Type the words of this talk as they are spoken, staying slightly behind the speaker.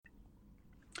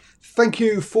Thank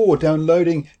you for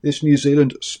downloading this New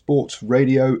Zealand Sports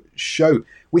Radio show.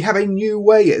 We have a new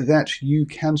way that you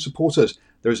can support us.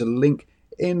 There is a link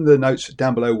in the notes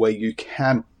down below where you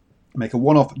can make a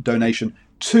one-off donation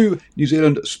to New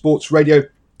Zealand Sports Radio.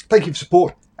 Thank you for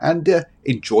support and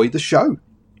enjoy the show.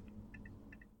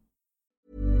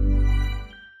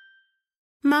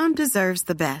 Mom deserves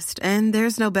the best, and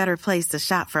there's no better place to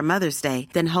shop for Mother's Day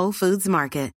than Whole Foods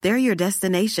Market. They're your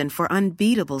destination for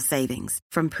unbeatable savings,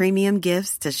 from premium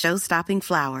gifts to show-stopping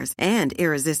flowers and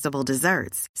irresistible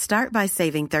desserts. Start by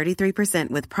saving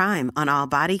 33% with Prime on all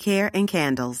body care and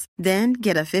candles. Then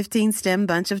get a 15-stem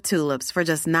bunch of tulips for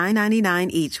just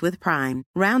 $9.99 each with Prime.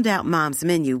 Round out Mom's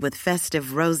menu with festive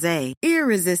rosé,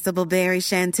 irresistible berry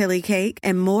chantilly cake,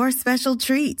 and more special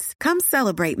treats. Come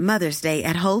celebrate Mother's Day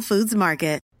at Whole Foods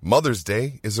Market. Mother's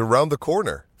Day is around the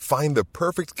corner. Find the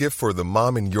perfect gift for the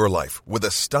mom in your life with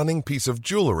a stunning piece of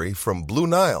jewelry from Blue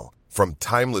Nile. From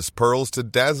timeless pearls to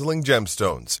dazzling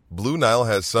gemstones, Blue Nile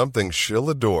has something she'll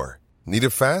adore. Need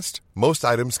it fast? Most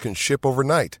items can ship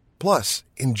overnight. Plus,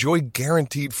 enjoy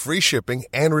guaranteed free shipping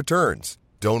and returns.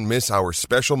 Don't miss our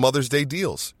special Mother's Day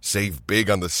deals. Save big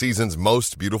on the season's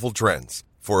most beautiful trends.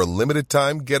 For a limited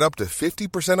time, get up to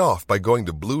 50% off by going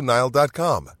to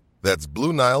BlueNile.com. That's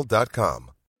BlueNile.com.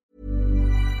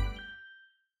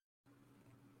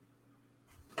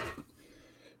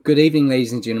 Good evening,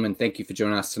 ladies and gentlemen. Thank you for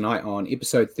joining us tonight on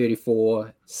episode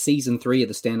 34, season 3 of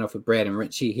the Standoff with Brad and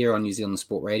Richie here on New Zealand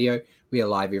Sport Radio. We are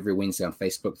live every Wednesday on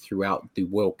Facebook throughout the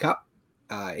World Cup.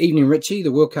 Evening, Richie.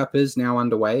 The World Cup is now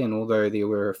underway, and although there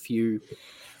were a few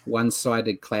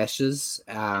one-sided clashes,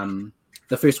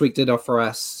 the first week did offer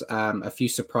us a few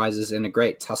surprises and a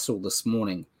great tussle this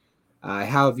morning.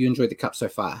 How have you enjoyed the Cup so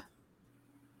far?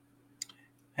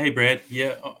 Hey, Brad.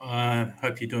 Yeah,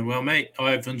 hope you're doing well, mate.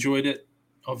 I've enjoyed it.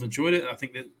 I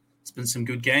think that it's been some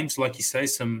good games, like you say,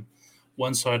 some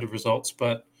one-sided results.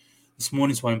 But this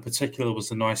morning's one in particular was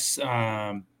a nice,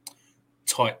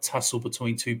 tight tussle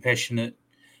between two passionate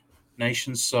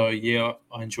nations. So, yeah,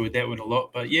 I enjoyed that one a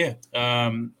lot. But, yeah,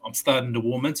 I'm starting to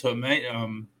warm into it, mate.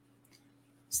 I'm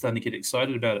starting to get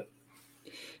excited about it.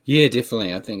 Yeah,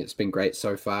 definitely. I think it's been great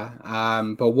so far.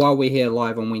 But while we're here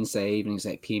live on Wednesday evenings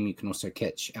at PM, you can also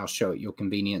catch our show at your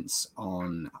convenience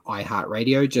on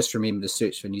iHeartRadio. Just remember to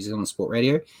search for New Zealand Sport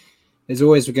Radio. As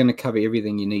always, we're going to cover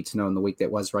everything you need to know in the week that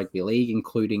was rugby league,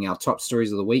 including our top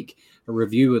stories of the week, a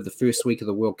review of the first week of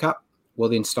the World Cup. We'll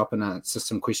then stop and answer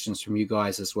some questions from you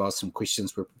guys as well, some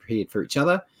questions we're prepared for each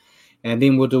other. And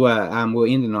then we'll do we'll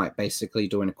end the night basically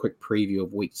doing a quick preview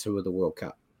of week 2 of the World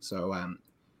Cup. So,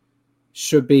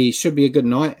 should be a good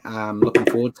night. Looking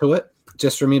forward to it.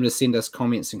 Just remember to send us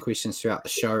comments and questions throughout the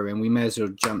show, and we may as well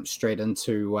jump straight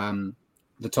into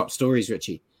the top stories,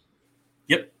 Richie.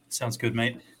 Yep, sounds good,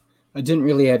 mate. I didn't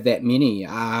really have that many.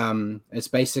 It's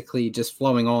basically just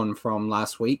flowing on from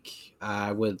last week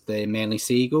with the Manly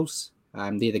Sea Eagles.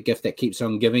 They're the gift that keeps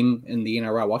on giving in the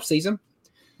NRL off-season.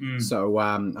 So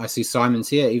I see Simon's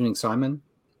here. Evening, Simon.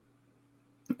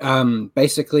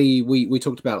 Basically, we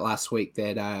talked about last week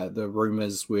that the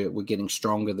rumors were getting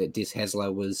stronger that Des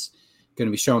Hasler was going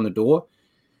to be showing the door.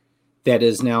 That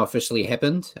has now officially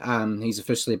happened. He's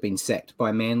officially been sacked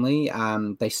by Manly.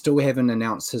 They still haven't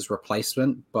announced his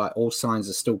replacement, but all signs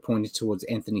are still pointed towards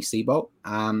Anthony Seibold.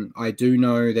 I do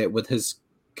know that with his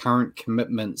current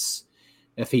commitments,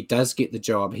 if he does get the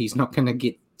job, he's not going to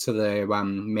get to the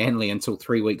Manly until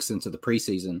 3 weeks into the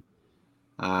preseason.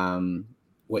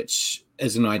 Which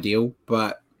isn't ideal,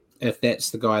 but if that's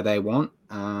the guy they want,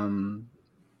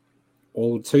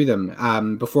 all to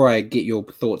them. Before I get your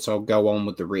thoughts, I'll go on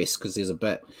with the rest because there's a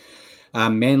bit.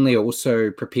 Manly are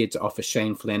also prepared to offer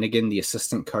Shane Flanagan the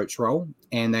assistant coach role,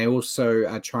 and they also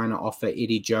are trying to offer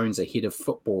Eddie Jones a head of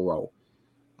football role.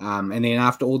 And then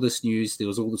after all this news, there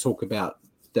was all the talk about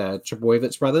the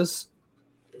Trbojevic brothers.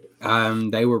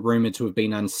 They were rumored to have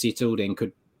been unsettled and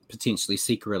could potentially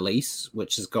seek a release,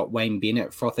 which has got Wayne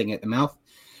Bennett frothing at the mouth,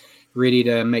 ready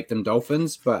to make them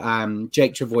Dolphins. But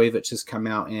Jake Trbojevic has come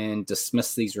out and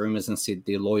dismissed these rumors and said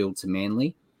they're loyal to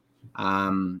Manly.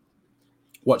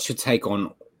 What's your take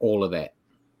on all of that?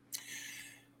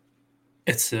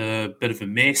 It's a bit of a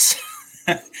mess.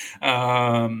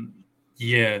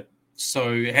 Yeah.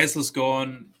 So Hasler's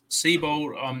gone.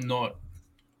 Seibold, I'm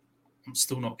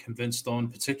still not convinced on,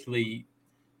 particularly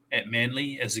at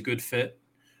Manly as a good fit.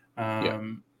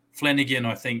 Flanagan,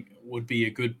 I think, would be a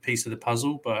good piece of the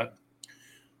puzzle, but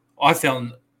I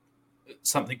found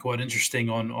something quite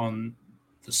interesting on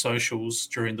the socials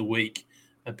during the week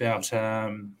about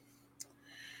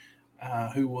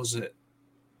who was it?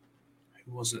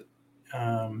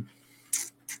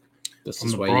 This From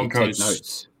is the why Broncos. you take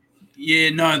notes.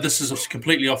 Yeah, no, this is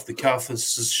completely off the cuff.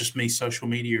 This is just me, social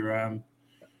media.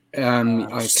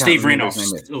 I Steve can't remember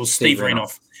his name. Renoff, or Steve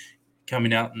Renoff,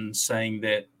 coming out and saying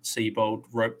that Seabold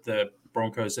roped the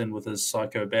Broncos in with his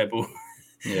psycho babble.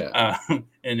 Yeah.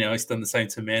 And now he's done the same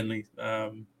to Manly.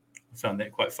 I found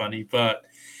that quite funny. But,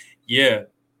 yeah,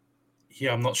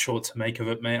 I'm not sure what to make of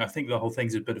it, man. I think the whole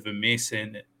thing's a bit of a mess,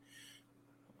 and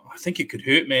I think it could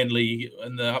hurt Manly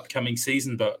in the upcoming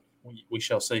season, but we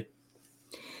shall see.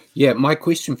 Yeah, my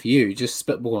question for you, just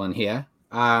spitballing here.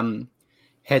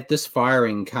 Had this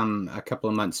firing come a couple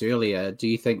of months earlier, do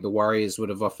you think the Warriors would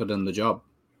have offered him the job?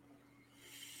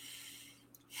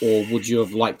 Or would you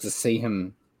have liked to see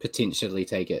him potentially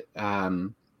take it?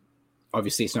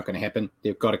 Obviously, it's not going to happen.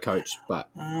 They've got a coach, but...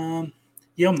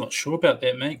 yeah, I'm not sure about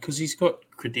that, mate, because he's got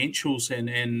credentials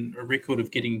and a record of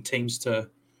getting teams to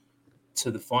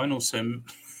the finals, so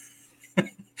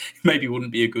maybe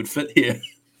wouldn't be a good fit here.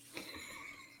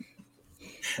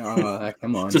 Oh,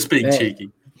 come on. Just being cheeky.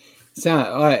 So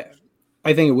I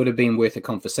think it would have been worth a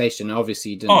conversation.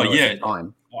 Obviously, you didn't know at the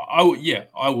time.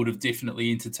 I would have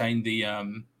definitely entertained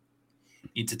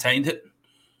it.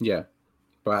 Yeah,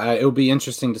 but it'll be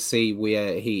interesting to see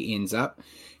where he ends up.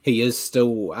 He is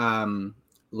still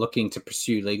looking to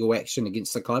pursue legal action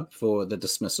against the club for the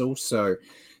dismissal, so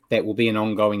that will be an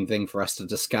ongoing thing for us to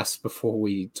discuss before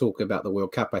we talk about the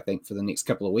World Cup, I think, for the next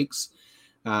couple of weeks.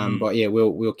 But yeah,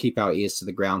 we'll keep our ears to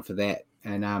the ground for that.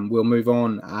 And we'll move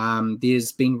on.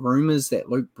 There's been rumours that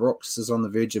Luke Brooks is on the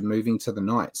verge of moving to the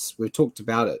Knights. We've talked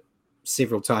about it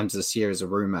several times this year as a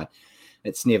rumour.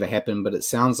 It's never happened, but it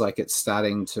sounds like it's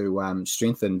starting to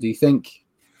strengthen. Do you think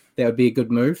that would be a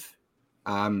good move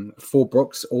for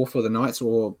Brooks or for the Knights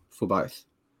or for both?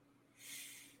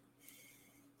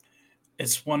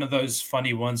 It's one of those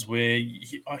funny ones where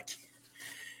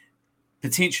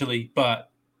potentially, but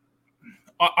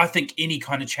I think any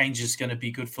kind of change is going to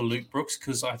be good for Luke Brooks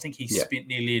because I think he's spent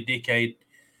nearly a decade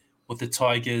with the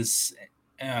Tigers,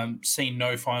 seen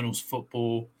no finals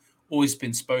football, always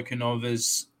been spoken of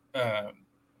as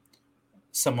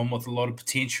someone with a lot of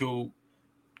potential.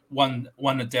 Won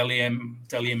a Dally M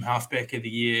halfback of the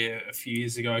year a few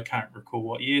years ago. I can't recall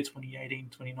what year, 2018,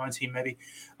 2019 maybe.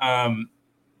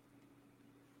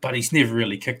 But he's never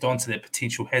really kicked on to that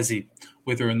potential, has he?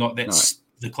 Whether or not that's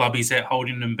the club he's at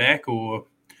holding him back, or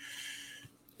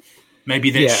maybe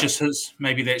that's just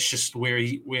where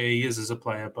he is as a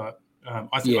player. But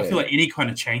I feel like any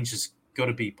kind of change has got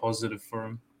to be positive for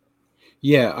him.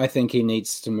 Yeah, I think he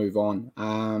needs to move on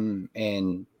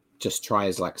and just try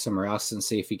his luck somewhere else and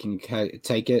see if he can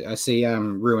take it. I see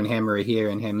Ruin Hammer here,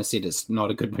 and Hammer said it's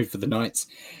not a good move for the Knights.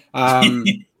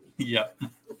 Yeah.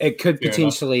 It could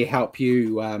potentially help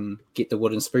you get the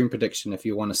wooden spoon prediction if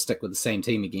you want to stick with the same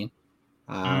team again.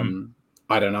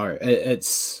 I don't know.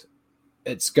 It's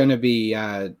going to be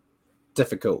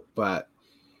difficult, but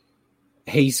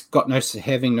he's got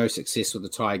having no success with the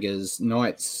Tigers.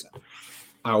 Knights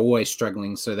are always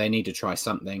struggling, so they need to try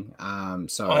something.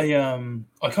 So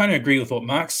I kind of agree with what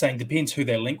Mark's saying. Depends who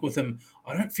they link with him.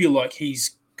 I don't feel like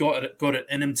he's got it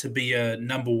in him to be a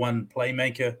number one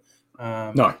playmaker.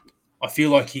 No. I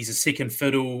feel like he's a second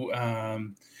fiddle,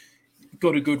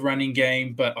 got a good running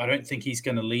game, but I don't think he's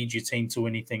going to lead your team to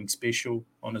anything special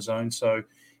on his own. So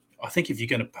I think if you're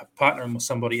going to partner him with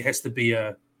somebody, it has to be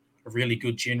a really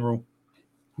good general.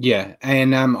 Yeah,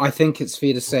 and I think it's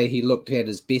fair to say he looked at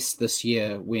his best this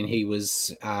year when he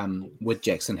was with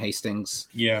Jackson Hastings,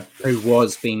 who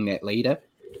was being that leader.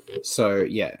 So,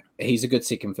 yeah, he's a good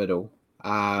second fiddle.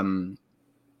 Hammer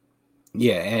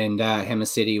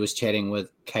said he was chatting with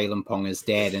Kalen Ponga's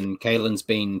dad, and Kalen's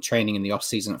been training in the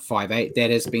off-season at 5'8".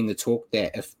 That has been the talk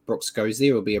that if Brooks goes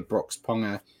there, it'll be a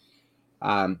Brooks-Ponga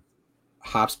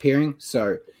halves pairing.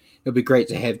 So it'll be great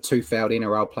to have two failed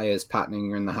NRL players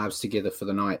partnering in the halves together for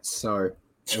the Knights. So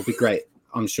it'll be great,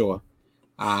 I'm sure.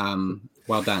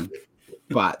 Well done.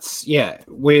 But, yeah,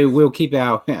 we'll keep an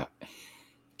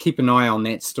eye on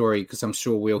that story because I'm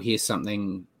sure we'll hear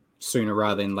something sooner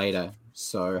rather than later.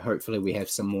 So hopefully we have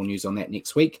some more news on that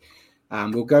next week.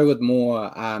 We'll go with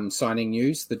more signing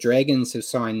news. The Dragons have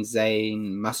signed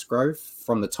Zane Musgrove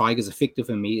from the Tigers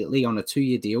effective immediately on a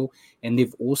 2-year deal, and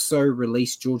they've also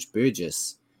released George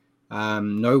Burgess.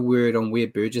 No word on where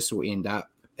Burgess will end up,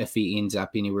 if he ends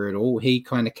up anywhere at all. He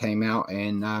kind of came out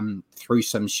and threw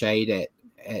some shade at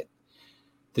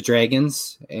the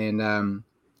Dragons and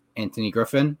Anthony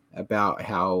Griffin about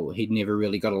how he'd never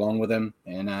really got along with him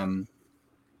and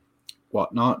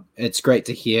whatnot. It's great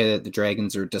to hear that the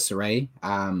Dragons are disarray.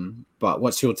 But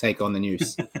what's your take on the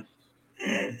news?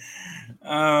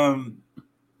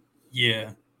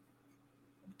 Yeah,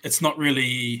 it's not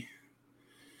really.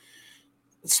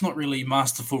 it's not really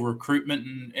masterful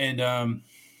recruitment, and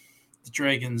the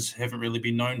Dragons haven't really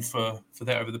been known for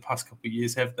that over the past couple of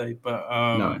years, have they? But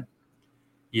No.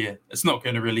 yeah, it's not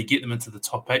going to really get them into the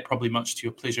top 8, probably much to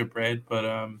your pleasure, Brad.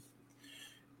 But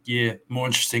yeah, more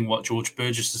interesting what George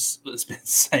Burgess has been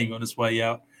saying on his way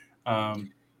out.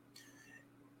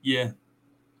 Yeah.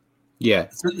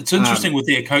 It's interesting with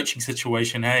their coaching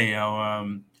situation. Hey, how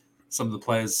some of the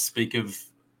players speak of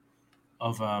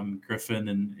Griffin,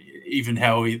 and even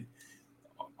how I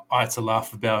had to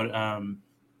laugh about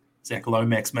Zach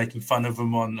Lomax making fun of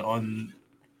him on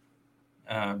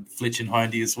Fletch and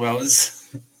Hindy as well.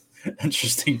 As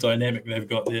interesting dynamic they've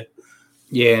got there.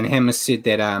 Yeah, and Hammer said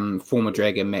that former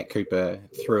Dragon Matt Cooper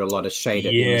threw a lot of shade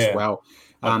at them as well.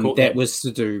 That was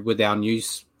to do with our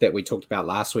news that we talked about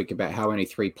last week about how only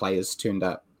 3 players turned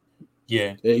up.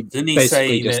 Yeah, didn't he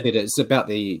say that it's about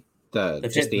the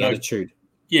attitude?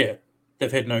 Yeah,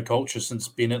 they've had no culture since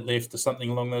Bennett left, or something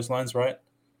along those lines, right?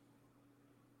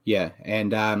 Yeah,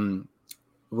 and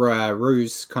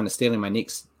Rue's kind of stealing my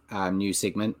next news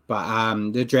segment,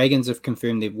 but the Dragons have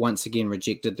confirmed they've once again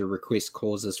rejected the request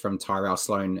clauses from Tyrell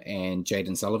Sloan and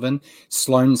Jaden Sullivan.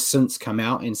 Sloan's since come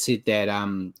out and said that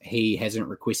he hasn't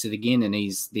requested again and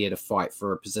he's there to fight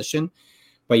for a position.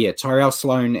 But yeah, Tyrell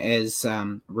Sloan, as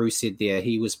Rue said there,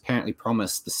 he was apparently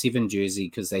promised the 7 jersey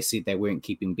because they said they weren't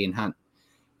keeping Ben Hunt,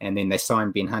 and then they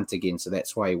signed Ben Hunt again, so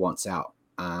that's why he wants out.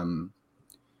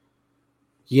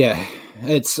 Yeah,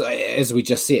 it's, as we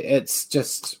just said, it's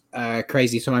just a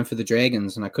crazy time for the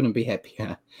Dragons, and I couldn't be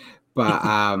happier. But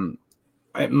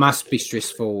it must be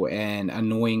stressful and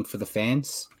annoying for the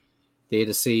fans there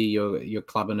to see your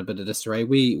club in a bit of disarray.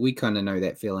 We kind of know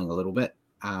that feeling a little bit.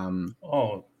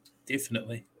 Oh,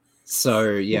 definitely. So,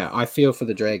 yeah, I feel for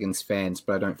the Dragons fans,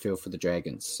 but I don't feel for the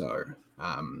Dragons. So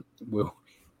we'll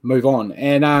move on.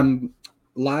 And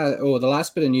the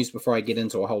last bit of news before I get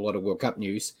into a whole lot of World Cup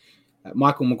news,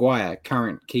 Michael Maguire,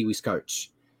 current Kiwis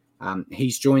coach,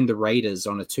 he's joined the Raiders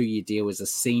on a 2-year deal as a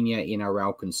senior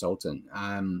NRL consultant.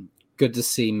 Good to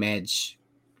see Madge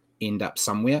end up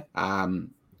somewhere.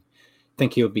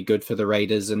 Think he'll be good for the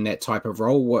Raiders in that type of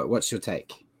role. What's your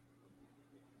take?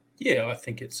 Yeah, I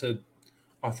think it's a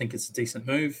decent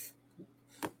move.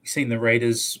 We've seen the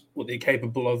Raiders, what they're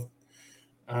capable of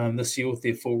this year with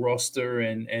their full roster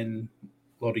and a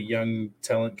lot of young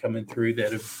talent coming through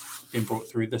that have been brought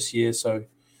through this year. So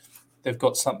they've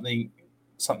got something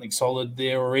solid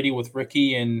there already with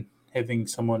Ricky, and having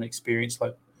someone experienced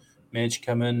like Madge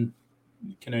come in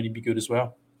can only be good as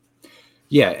well.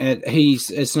 Yeah, and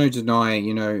it's no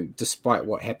denying, despite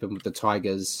what happened with the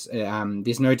Tigers,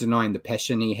 there's no denying the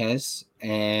passion he has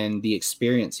and the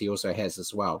experience he also has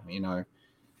as well.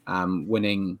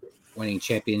 Winning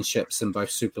championships in both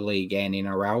Super League and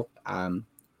NRL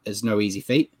is no easy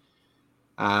feat.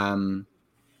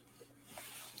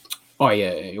 Oh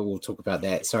yeah, we'll talk about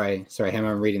that. Sorry,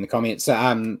 Hammer, I'm reading the comments.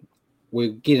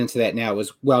 We'll get into that now. It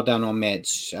was well done on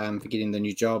Madge for getting the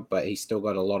new job, but he's still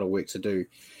got a lot of work to do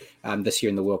this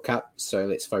year in the World Cup. So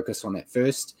let's focus on that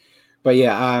first. But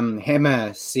yeah,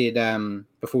 Hammer said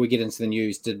before we get into the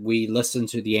news, did we listen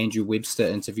to the Andrew Webster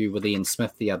interview with Ian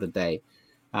Smith the other day?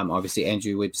 Obviously,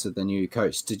 Andrew Webster, the new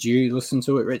coach. Did you listen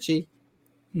to it, Richie?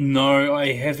 No,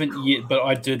 I haven't yet, but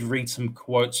I did read some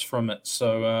quotes from it.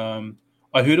 So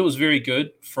I heard it was very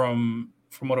good from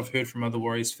what I've heard from other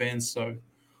Warriors fans. So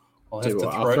I'll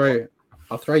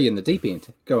throw you in the deep end.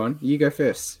 Go on, you go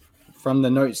first. From the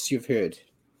notes you've heard.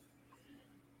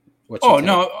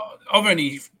 No,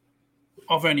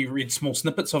 I've only read small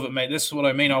snippets of it, mate. That's what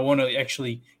I mean. I want to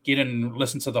actually get in and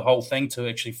listen to the whole thing to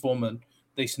actually form a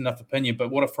decent enough opinion.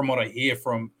 But from what I hear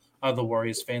from other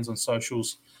Warriors fans on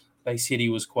socials, they said he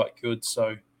was quite good.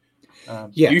 So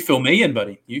you fill me in,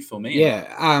 buddy. You fill me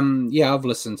in. Yeah, I've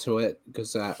listened to it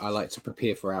because I like to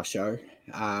prepare for our show.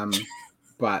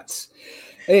 But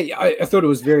I thought it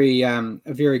was a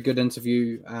very good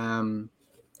interview.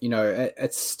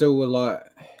 It's still a lot.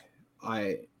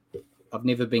 I've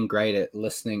never been great at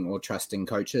listening or trusting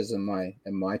coaches in my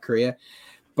career,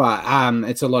 but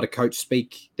it's a lot of coach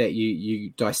speak that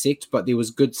you dissect. But there was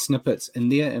good snippets in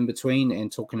there in between,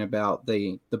 and talking about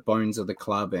the bones of the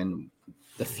club and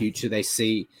the future they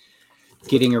see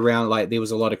getting around. Like, there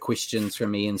was a lot of questions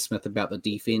from Ian Smith about the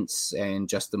defense and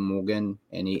Justin Morgan,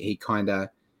 and he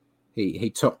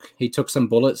took some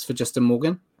bullets for Justin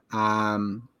Morgan,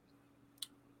 and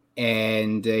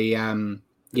Ham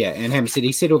said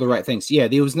he said all the right things. Yeah,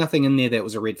 there was nothing in there that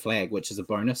was a red flag, which is a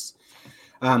bonus.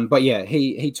 But yeah,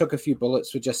 he took a few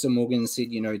bullets for Justin Morgan and said,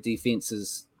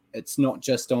 defense it's not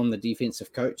just on the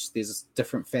defensive coach. There's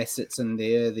different facets in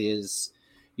there. There's,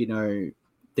 the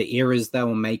errors they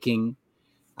were making.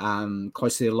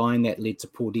 close to their line that led to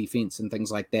poor defense and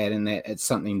things like that. And that it's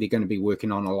something they're going to be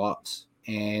working on a lot.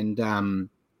 And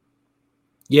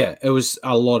it was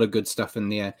a lot of good stuff in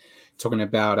there, talking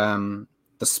about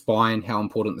the spine, how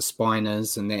important the spine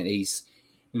is, and that he's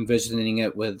envisioning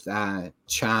it with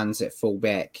Chance at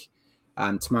fullback,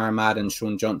 Tamara Martin,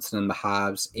 Sean Johnson in the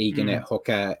halves, Egan at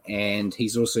hooker, and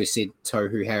he's also said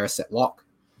Tohu Harris at lock.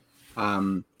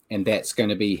 And that's going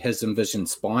to be his envisioned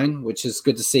spine, which is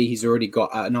good to see. He's already got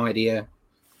an idea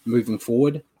moving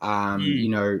forward.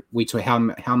 We talk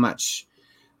how much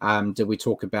did we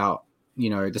talk about,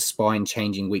 the spine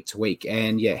changing week to week.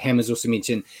 And Hammer's also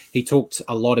mentioned he talked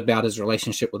a lot about his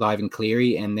relationship with Ivan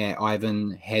Cleary, and that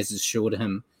Ivan has assured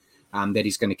him that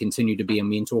he's going to continue to be a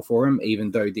mentor for him,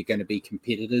 even though they're going to be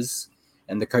competitors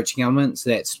in the coaching elements.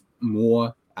 That's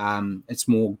more, it's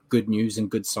more good news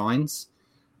and good signs.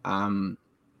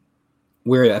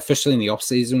 We're officially in the off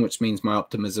season, which means my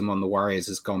optimism on the Warriors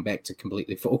has gone back to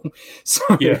completely full. So,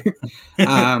 they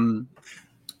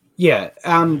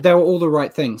were all the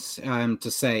right things to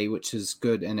say, which is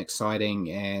good and exciting.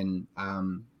 And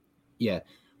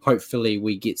hopefully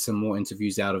we get some more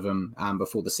interviews out of him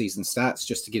before the season starts,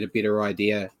 just to get a better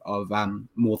idea of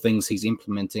more things he's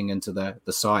implementing into the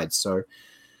side. So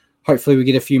hopefully we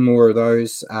get a few more of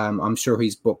those. I'm sure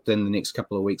he's booked in the next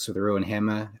couple of weeks with Ruin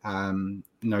Hammer,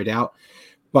 no doubt.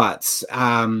 But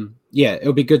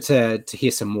it'll be good to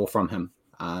hear some more from him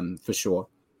for sure.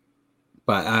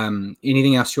 But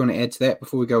anything else you want to add to that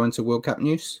before we go into World Cup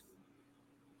news?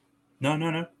 No.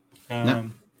 No?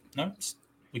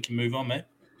 We can move on, mate.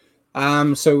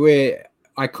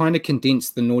 I kind of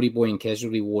condensed the Naughty Boy and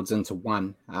Casualty Awards into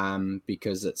one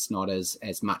because it's not as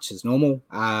much as normal.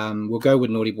 We'll go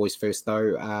with Naughty Boys first,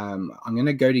 though. I'm going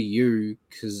to go to you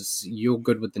because you're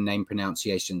good with the name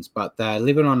pronunciations. But the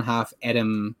Lebanon half,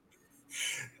 Adam.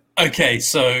 Okay,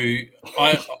 so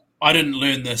I didn't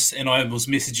learn this, and I was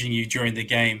messaging you during the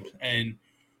game. And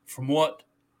from what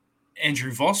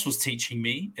Andrew Voss was teaching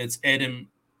me, it's Adam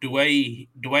Duahi.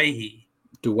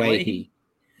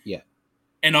 Yeah.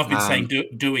 And I've been saying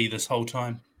Dewey this whole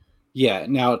time. Yeah.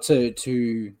 Now,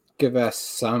 to give us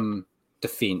some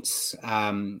defense,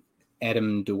 Adam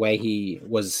Duahi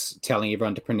was telling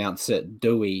everyone to pronounce it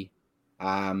Dewey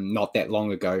not that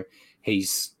long ago.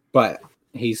 He's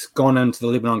gone into the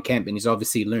Lebanon camp, and he's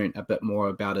obviously learned a bit more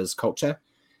about his culture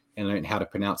and learned how to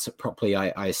pronounce it properly,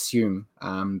 I assume,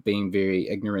 being very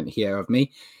ignorant here of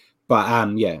me. But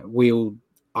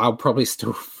I'll probably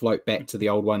still float back to the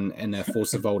old one in a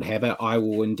force of old habit. I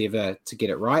will endeavour to get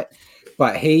it right.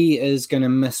 But he is going to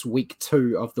miss week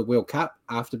 2 of the World Cup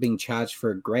after being charged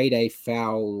for a grade A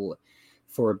foul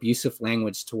for abusive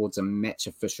language towards a match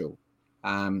official.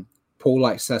 Paul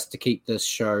likes us to keep this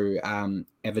show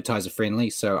advertiser friendly,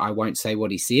 so I won't say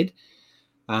what he said.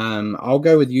 I'll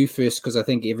go with you first because I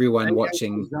think everyone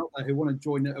watching out there who want to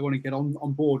join it, who want to get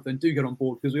on board, then do get on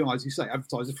board because we are, as you say,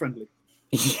 advertiser friendly.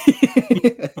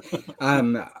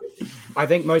 I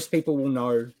think most people will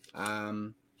know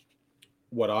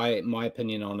what my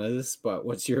opinion on is, but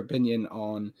what's your opinion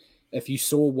on if you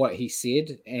saw what he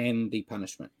said and the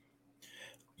punishment?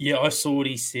 Yeah, I saw what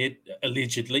he said,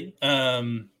 allegedly.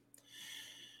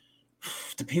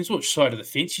 Depends which side of the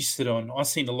fence you sit on. I've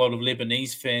seen a lot of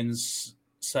Lebanese fans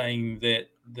saying that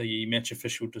the match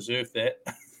official deserved that.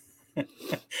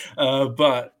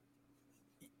 But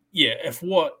yeah, if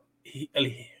what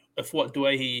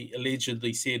Duahi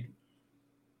allegedly said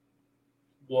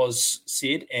was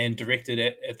said and directed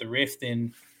at the ref,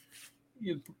 then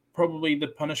probably the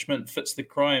punishment fits the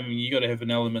crime. You got to have an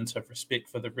element of respect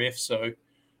for the ref. So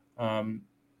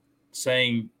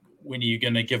saying when you're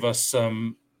going to give us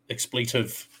some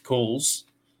expletive calls,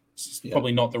 it's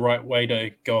probably not the right way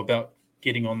to go about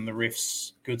getting on the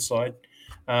ref's good side.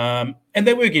 And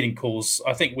they were getting calls.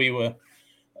 I think we were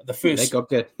the first.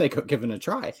 They got given a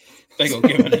try. They got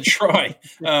given a try,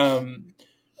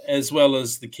 as well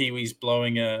as the Kiwis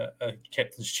blowing a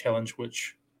captain's challenge,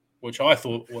 which I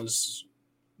thought was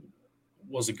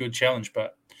a good challenge.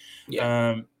 But you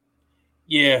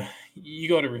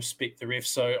got to respect the ref.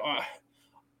 So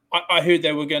I heard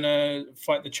they were going to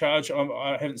fight the charge.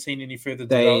 I haven't seen any further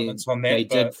developments on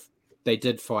that. They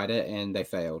did fight it and they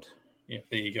failed. Yeah,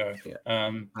 there you go. Yeah.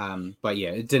 But yeah,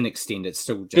 it didn't extend. It's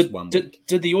still just 1 week.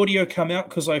 Did the audio come out?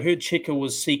 Because I heard Checker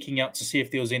was seeking out to see if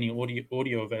there was any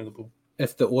audio available.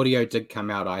 If the audio did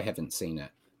come out, I haven't seen it.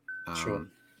 Sure.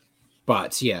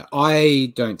 But yeah,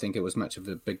 I don't think it was much of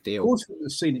a big deal. Of course, if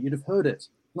you'd seen it, you'd have heard it.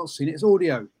 Not seen it, it's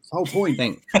audio. It's the whole point.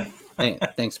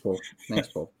 Thanks, Paul.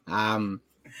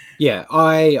 Yeah,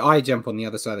 I jump on the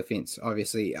other side of the fence,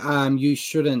 obviously. You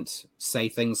shouldn't say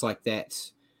things like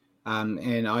that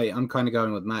And I'm kind of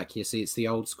going with Mark here. See, it's the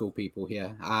old school people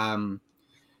here.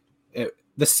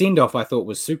 The send-off I thought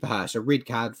was super harsh. A red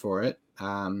card for it,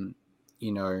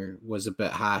 was a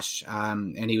bit harsh.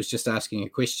 And he was just asking a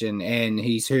question, and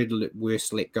he's heard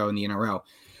worse let go in the NRL.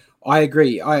 I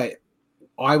agree. I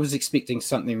was expecting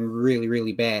something really,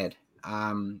 really bad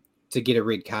to get a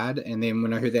red card. And then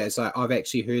when I heard that, it's like, I've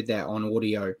actually heard that on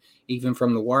audio, even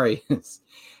from the Warriors,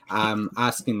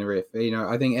 asking the ref.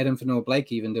 I think Adam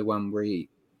Fanua-Blake even did one where he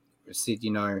said,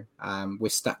 we're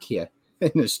stuck here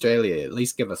in Australia. At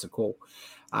least give us a call.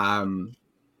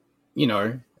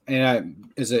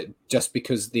 Is it just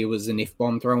because there was an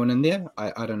F-bomb thrown in there?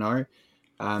 I don't know.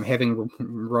 Having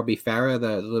Robbie Farah,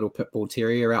 the little pit bull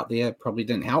terrier out there, probably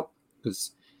didn't help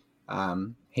because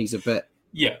he's a bit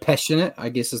passionate, I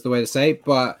guess is the way to say.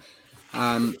 But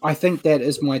I think that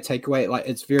is my takeaway. Like,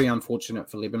 it's very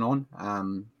unfortunate for Lebanon.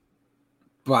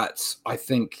 But I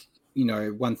think,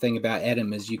 one thing about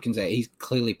Adam is you can say he's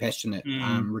clearly passionate,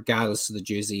 regardless of the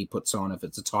jersey he puts on, if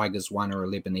it's a Tigers one or a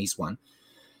Lebanese one.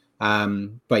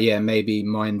 But yeah, maybe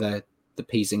mind the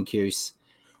P's and Q's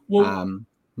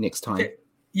next time.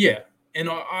 Yeah, and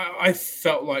I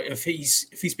felt like if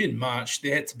he's been marched,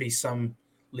 there had to be some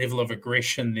level of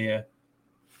aggression there.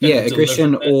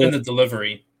 Aggression or in the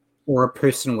delivery, or a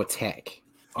personal attack.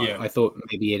 Yeah, I thought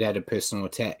maybe it had a personal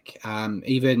attack.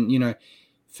 Even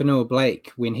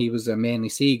Fanua-Blake, when he was a Manly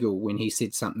Seagull, when he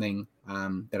said something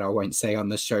that I won't say on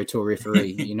this show to a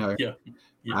referee,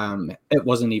 it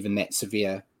wasn't even that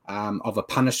severe of a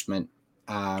punishment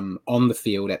on the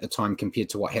field at the time compared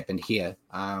to what happened here.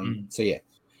 So yeah,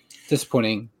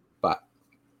 disappointing, but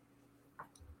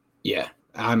yeah.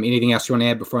 Anything else you want to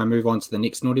add before I move on to the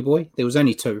next naughty boy? There was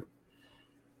only two.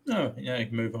 No, yeah, you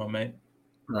can move on, mate.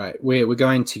 Right, we're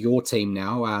going to your team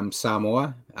now,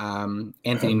 Samoa.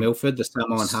 Anthony Milford, the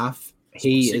Samoan half.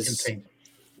 He's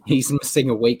missing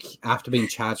a week after being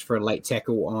charged for a late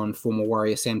tackle on former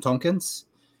Warrior Sam Tompkins.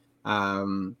 I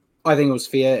think it was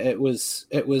fair. It was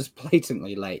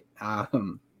blatantly late.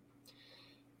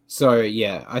 So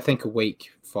yeah, I think a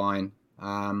week fine.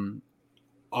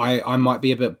 I might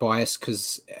be a bit biased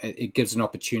because it gives an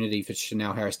opportunity for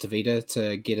Chanel Harris-Tavita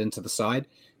to get into the side.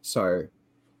 So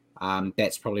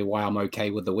that's probably why I'm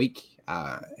okay with the week.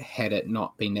 Had it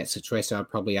not been that situation, I'd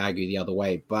probably argue the other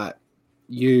way. But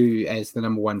you, as the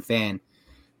number one fan,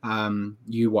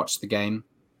 you watched the game.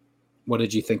 What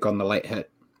did you think on the late hit?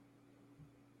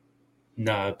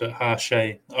 No, but harsh,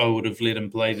 I would have let him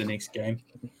play the next game.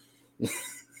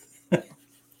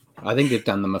 I think they've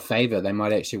done them a favour. They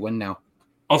might actually win now.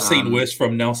 I've seen worse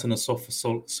from Nelson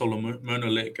Asofa Solomon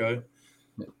let go.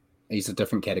 He's a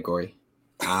different category.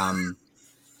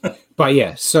 But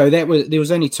yeah, so there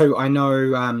was only two. I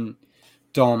know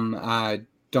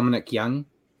Dominic Young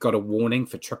got a warning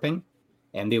for tripping,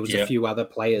 and there was a few other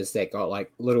players that got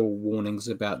like little warnings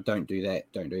about don't do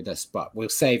that, don't do this. But we'll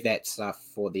save that stuff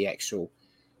for the actual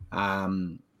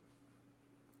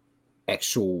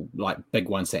like big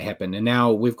ones that happen. And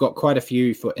now we've got quite a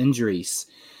few for injuries.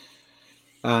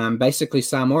 Basically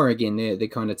Samoa again, they're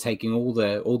kind of taking all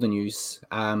the news.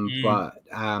 But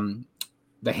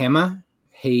the Hammer,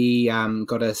 he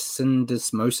got a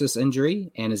syndesmosis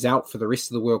injury and is out for the rest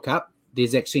of the World Cup.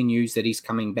 There's actually news that he's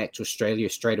coming back to Australia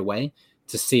straight away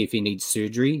to see if he needs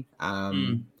surgery,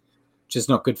 which is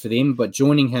not good for them. But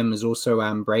joining him is also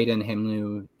Braden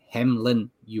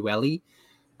Hamlin-Uele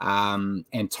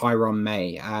and Tyrone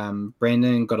May.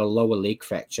 Brandon got a lower leg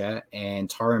fracture and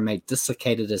Tyrone May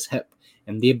dislocated his hip,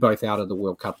 and they're both out of the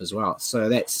World Cup as well. So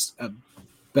that's a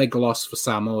big loss for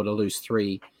Samoa to lose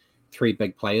three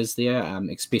big players there,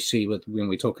 especially with when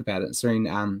we talk about it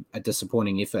soon, a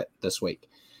disappointing effort this week.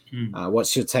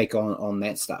 What's your take on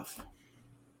that stuff?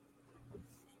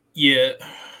 Yeah,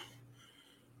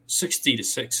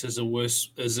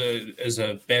 60-6 is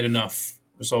a bad enough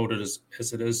result as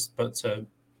it is, but to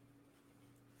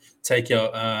take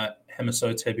out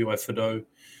Hamiso Tabuai-Fidow,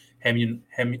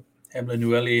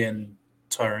 Hamlin-Uele and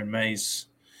Tyrone Mays,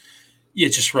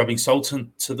 just rubbing salt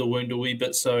into the wound a wee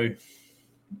bit. So,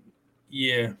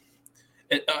 yeah,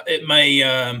 it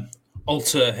may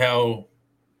alter how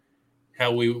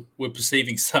we were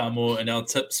perceiving Samoa and our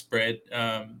tips, Brad,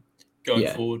 going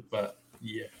forward. But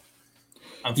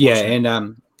and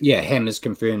Ham has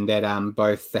confirmed that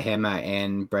both the Hammer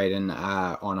and Braden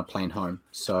are on a plane home.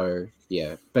 So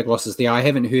yeah, big losses there. I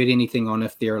haven't heard anything on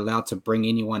if they're allowed to bring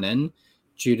anyone in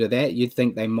due to that. You'd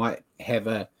think they might have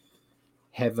a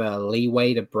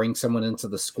leeway to bring someone into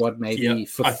the squad maybe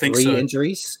for three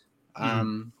injuries.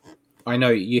 I know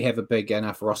you have a big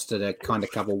enough roster to kind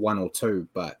of cover one or two,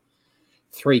 but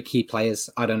 3 key players.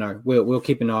 I don't know. We'll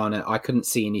keep an eye on it. I couldn't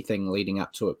see anything leading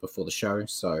up to it before the show.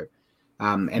 So,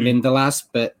 and then the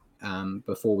last bit,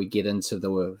 before we get into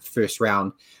the first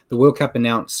round, the World Cup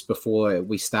announced before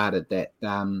we started that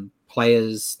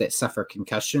players that suffer a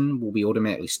concussion will be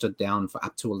automatically stood down for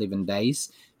up to 11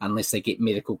 days unless they get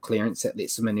medical clearance that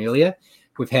lets them in earlier.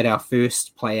 We've had our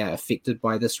first player affected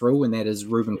by this rule, and that is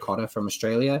Ruben Cotter from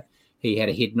Australia. He had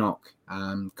a head knock,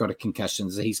 got a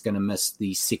concussion, so he's going to miss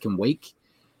the second week.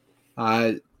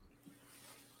 I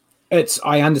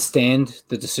understand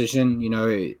the decision. You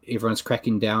know, everyone's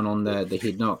cracking down on the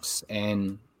head knocks,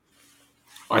 and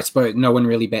I suppose no one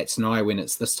really bats an eye when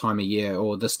it's this time of year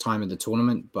or this time of the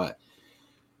tournament, but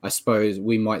I suppose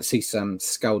we might see some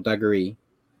skullduggery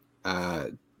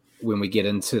when we get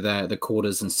into the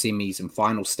quarters and semis and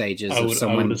final stages. If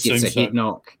someone gets a head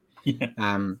knock,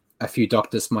 a few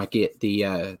doctors might get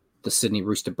the Sydney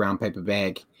Rooster brown paper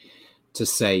bag to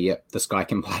say, yep, this guy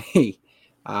can play.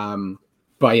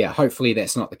 But yeah, hopefully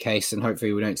that's not the case, and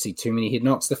hopefully we don't see too many head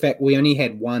knocks. The fact we only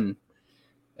had one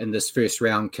in this first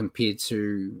round compared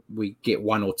to we get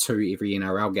 1 or 2 every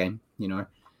NRL game, you know.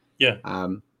 Yeah.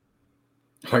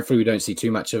 Hopefully we don't see too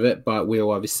much of it, but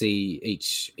we'll obviously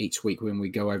each week when we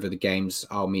go over the games,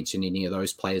 I'll mention any of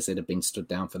those players that have been stood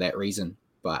down for that reason.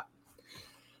 But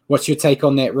what's your take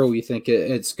on that rule? You think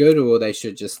it's good, or they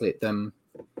should just let them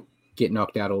get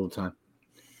knocked out all the time?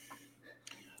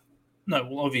 No,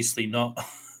 well, obviously not.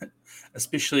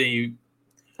 Especially,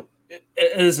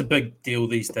 it is a big deal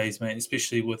these days, mate.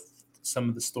 Especially with some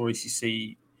of the stories you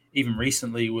see, even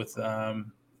recently with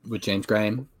James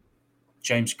Graham,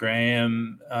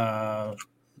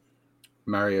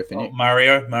 Mario Fenech.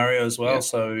 Mario as well. Yeah.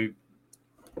 So,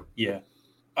 yeah,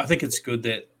 I think it's good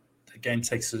that the game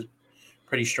takes a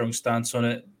pretty strong stance on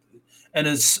it, and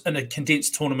as in a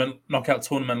condensed tournament, knockout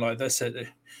tournament like this, it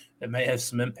may have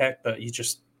some impact, but you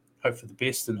just hope for the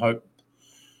best and hope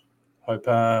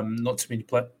not too many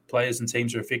players and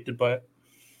teams are affected by it.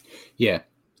 Yeah,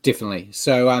 definitely.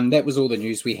 So that was all the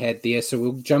news we had there. So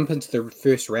we'll jump into the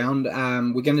first round.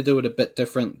 We're going to do it a bit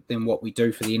different than what we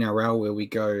do for the NRL, where we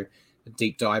go a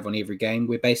deep dive on every game.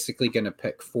 We're basically going to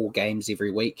pick 4 games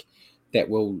every week that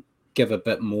we'll give a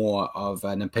bit more of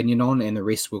an opinion on, and the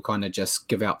rest we'll kind of just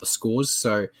give out the scores.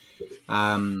 So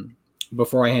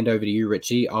before I hand over to you,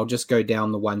 Richie, I'll just go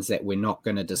down the ones that we're not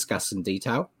going to discuss in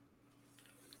detail.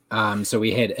 So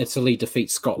we had Italy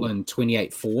defeat Scotland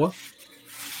 28-4.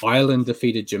 Ireland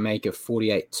defeated Jamaica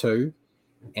 48-2.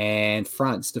 And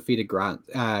France defeated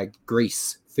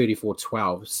Greece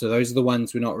 34-12. So those are the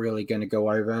ones we're not really going to go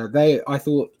over. I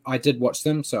thought I did watch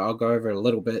them, so I'll go over it a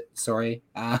little bit. Sorry.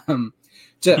 I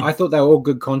thought they were all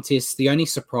good contests. The only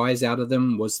surprise out of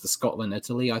them was the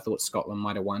Scotland-Italy. I thought Scotland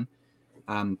might have won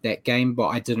that game, but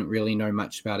I didn't really know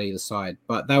much about either side.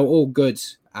 But they were all good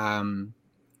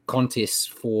contests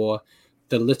for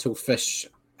the little fish,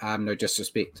 no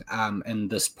disrespect, in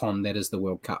this pond that is the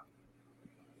World Cup.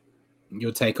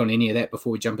 Your take on any of that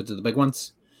before we jump into the big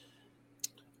ones?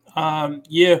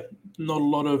 Yeah, not a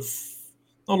lot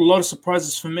of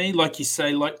surprises for me. Like you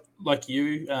say, like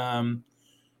you,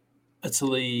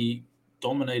 Italy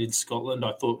dominated Scotland.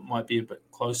 I thought might be a bit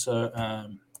closer,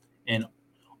 and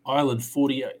Ireland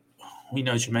 48. We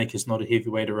know Jamaica's not a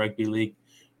heavyweight of rugby league.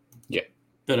 Yeah,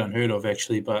 bit unheard of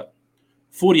actually, but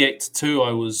 48-2.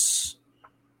 I was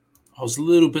a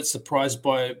little bit surprised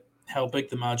by how big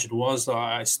the margin was.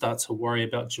 I start to worry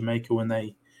about Jamaica when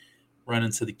they run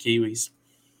into the Kiwis.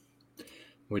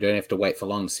 We don't have to wait for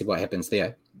long to see what happens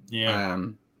there. Yeah.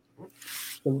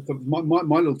 My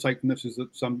little take from this is that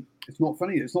it's not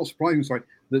funny. It's not surprising. Sorry,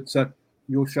 that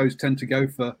your shows tend to go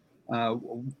for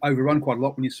overrun quite a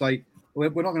lot when you say we're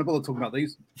not going to bother talking about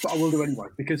these, but I will do anyway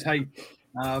because hey,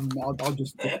 I'll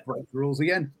just break the rules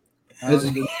again.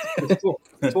 Talk.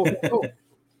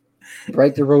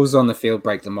 Break the rules on the field,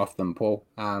 break them off them, Paul.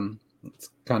 It's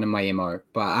kind of my MO.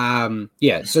 But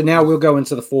yeah, so now we'll go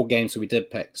into the 4 games that we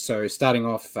did pick. So starting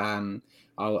off,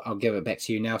 I'll give it back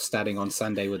to you now, starting on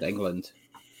Sunday with England.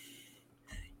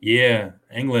 Yeah,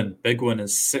 England, big one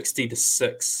is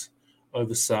 60-6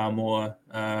 over Samoa.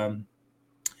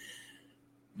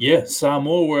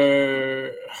 Samoa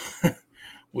were...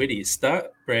 Where do you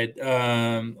start, Brad?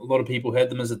 A lot of people had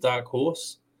them as a dark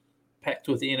horse, packed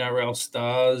with NRL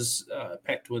stars,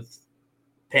 packed with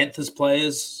Panthers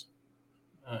players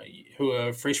who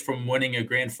are fresh from winning a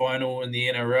grand final in the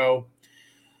NRL.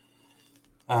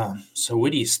 So where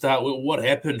do you start? What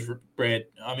happened, Brad?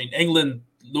 I mean, England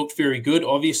looked very good,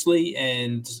 obviously,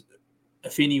 and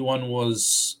if anyone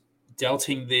was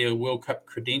doubting their World Cup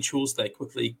credentials, they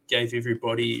quickly gave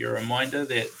everybody a reminder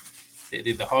that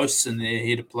they're the hosts and they're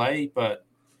here to play. But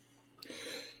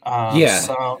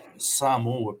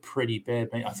Samoa were pretty bad,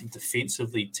 mate. I think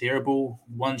defensively terrible.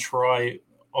 One try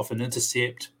off an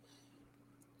intercept.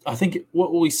 I think,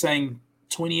 what were we saying,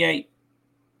 28-0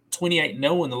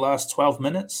 in the last 12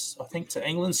 minutes, I think, to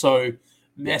England. So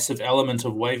massive element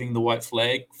of waving the white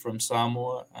flag from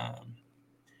Samoa. How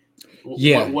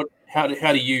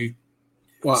do you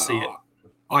see it?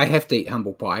 I have to eat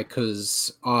humble pie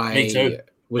because I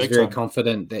was very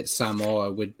confident that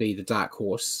Samoa would be the dark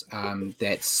horse.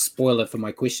 That's spoiler for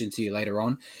my question to you later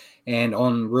on. And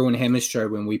on Ruin Hammer's show,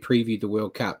 when we previewed the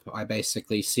World Cup, I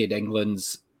basically said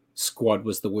England's squad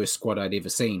was the worst squad I'd ever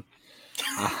seen.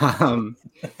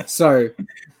 So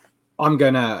I'm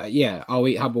I'll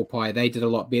eat humble pie. They did a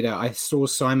lot better. I saw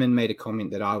Simon made a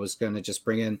comment that I was going to just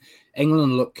bring in.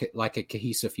 England look like a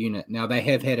cohesive unit. Now, they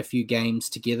have had a few games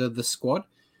together, the squad,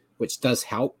 which does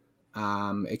help,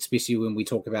 especially when we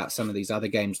talk about some of these other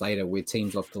games later where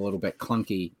teams looked a little bit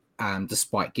clunky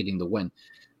despite getting the win.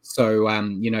 So,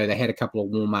 they had a couple of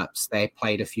warm-ups. They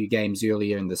played a few games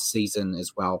earlier in the season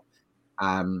as well,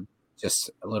 just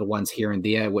little ones here and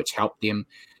there, which helped them.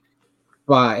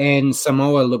 And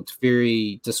Samoa looked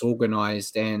very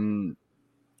disorganized, and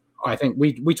I think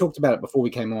we talked about it before we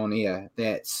came on air,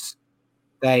 that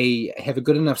they have a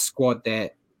good enough squad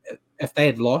that if they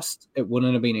had lost, it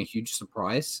wouldn't have been a huge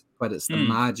surprise, but it's the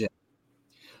margin.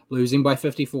 Losing by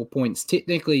 54 points,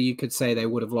 technically you could say they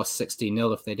would have lost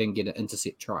 60-0 if they didn't get an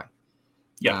intercept try.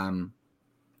 Yeah.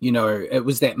 It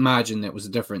was that margin that was the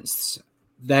difference.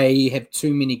 They have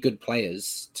too many good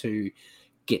players to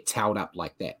get towed up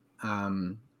like that.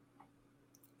 I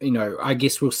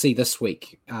guess we'll see this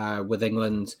week with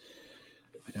England.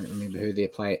 I don't remember who they're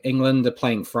playing. England are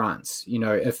playing France.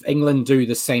 If England do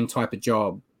the same type of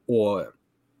job or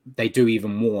they do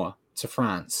even more to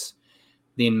France,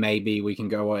 then maybe we can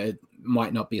go, it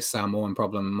might not be a Samoan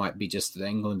problem. It might be just that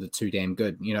England are too damn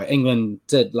good. England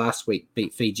did last week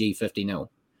beat Fiji 50-0.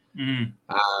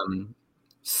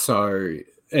 So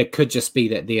it could just be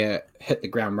that they hit the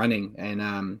ground running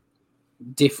and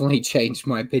definitely changed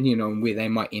my opinion on where they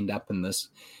might end up in this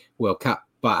World Cup.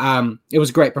 But it was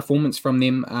a great performance from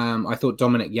them. I thought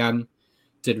Dominic Young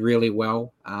did really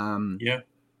well.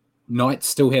 Knights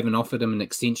still haven't offered him an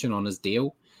extension on his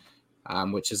deal,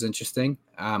 which is interesting.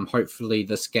 Hopefully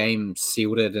this game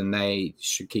sealed it and they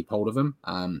should keep hold of him.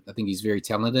 I think he's very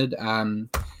talented.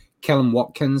 Callum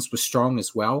Watkins was strong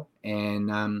as well.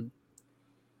 And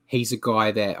he's a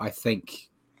guy that I think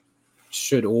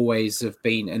should always have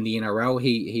been in the NRL.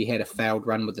 He had a failed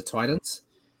run with the Titans.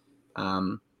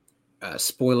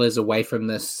 Spoilers away from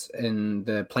this, in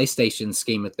the PlayStation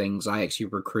scheme of things, I actually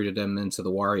recruited him into the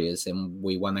Warriors and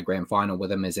we won the grand final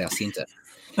with him as our center.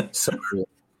 So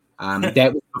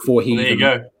that was before he... There you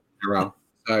go. NRL.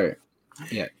 So,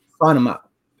 yeah, sign him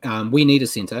up. We need a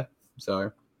center.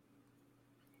 So,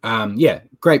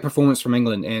 great performance from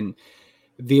England and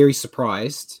very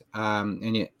surprised.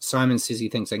 And yet Simon says he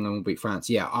thinks England will beat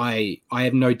France. Yeah, I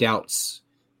have no doubts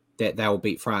that they will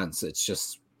beat France. It's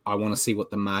just I want to see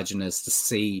what the margin is to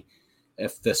see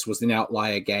if this was an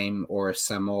outlier game or if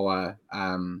Samoa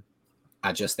are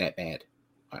just that bad.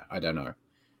 I don't know.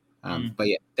 But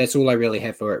yeah, that's all I really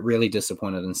have for it. Really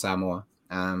disappointed in Samoa.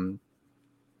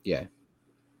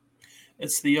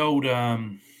 It's the old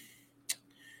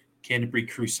Canterbury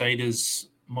Crusaders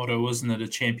motto, isn't it? A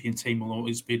champion team will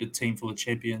always beat a team full of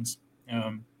champions.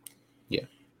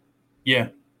 Yeah.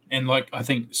 And I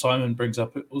think Simon brings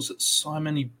up,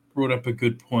 Simon? He brought up a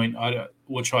good point,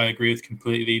 which I agree with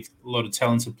completely. A lot of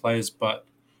talented players, but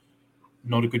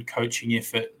not a good coaching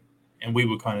effort. And we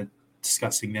were kind of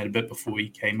discussing that a bit before we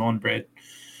came on, Brad.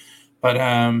 But,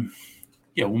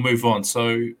 we'll move on.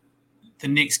 So the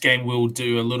next game we'll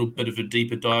do a little bit of a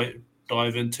deeper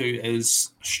dive into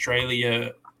is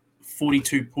Australia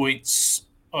 42 points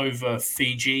over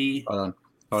Fiji. Hold on.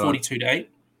 42-8.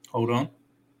 Hold on.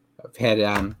 I've had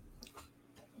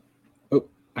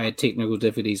I had technical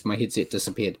difficulties. My headset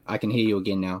disappeared. I can hear you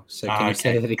again now. So can you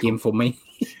say that again for me?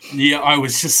 Yeah, I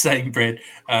was just saying, Brad,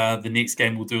 the next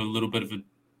game we'll do a little bit of a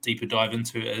deeper dive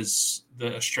into is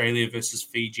the Australia versus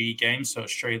Fiji game. So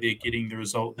Australia getting the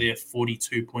result there,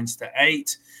 42 points to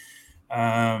 8.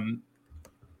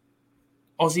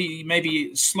 Aussie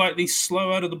maybe slightly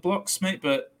slow out of the blocks, mate,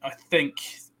 but I think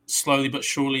slowly but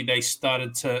surely they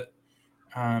started to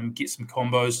get some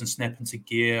combos and snap into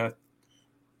gear.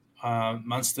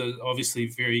 Munster obviously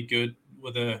very good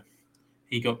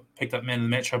he got picked up man of the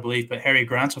match, I believe, but Harry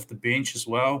Grant off the bench as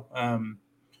well.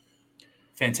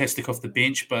 Fantastic off the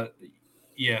bench, but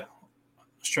yeah,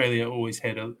 Australia always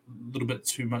had a little bit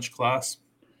too much class.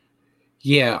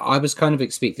 Yeah, I was kind of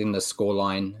expecting the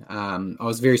scoreline. I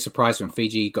was very surprised when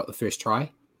Fiji got the first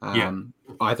try.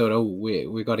 I thought, oh,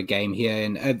 we got a game here.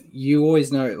 And you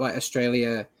always know, like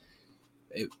Australia,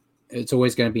 it's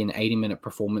always going to be an 80-minute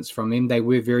performance from them. They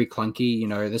were very clunky. You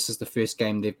know, this is the first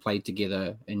game they've played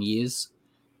together in years.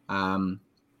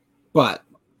 But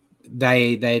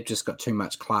they've just got too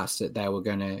much class that they were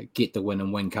going to get the win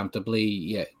and win comfortably.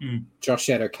 Yeah. Josh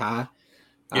Adokar,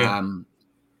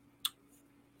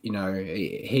 you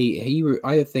know,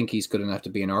 I think he's good enough to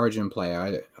be an Origin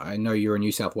player. I know you're a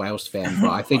New South Wales fan, but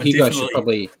I think you guys should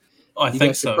probably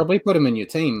probably put him in your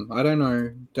team. I don't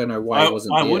know why he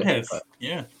wasn't there. I would have,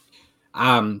 yeah.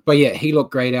 But yeah, he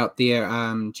looked great out there.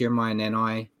 Jeremiah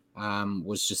Nanai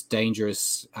was just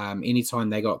dangerous.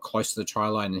 Anytime they got close to the try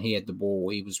line and he had the ball,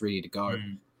 he was ready to go.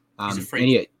 He's a freak.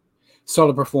 And yeah,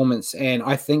 solid performance. And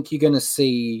I think you're going to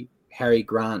see Harry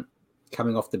Grant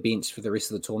coming off the bench for the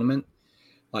rest of the tournament.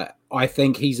 Like, I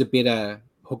think he's a better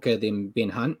hooker than Ben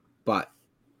Hunt, but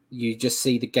you just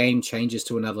see the game changes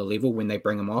to another level when they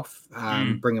bring him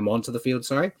onto the field,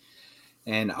 sorry.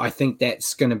 And I think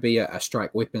that's going to be a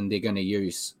strike weapon they're going to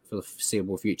use for the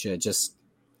foreseeable future. It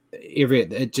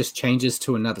just changes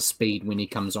to another speed when he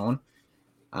comes on.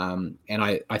 And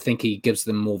I think he gives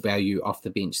them more value off the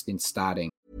bench than starting.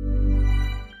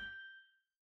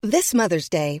 This Mother's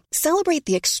Day, celebrate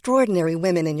the extraordinary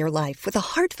women in your life with a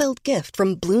heartfelt gift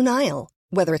from Blue Nile.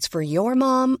 Whether it's for your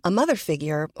mom, a mother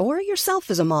figure, or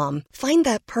yourself as a mom, find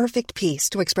that perfect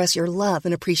piece to express your love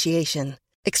and appreciation.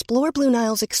 Explore Blue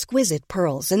Nile's exquisite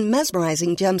pearls and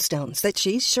mesmerizing gemstones that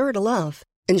she's sure to love.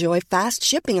 Enjoy fast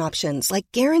shipping options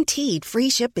like guaranteed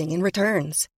free shipping and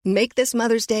returns. Make this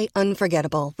Mother's Day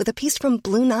unforgettable with a piece from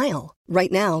Blue Nile.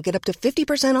 Right now, get up to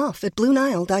 50% off at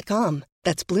BlueNile.com.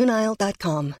 That's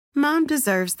BlueNile.com. Mom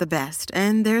deserves the best,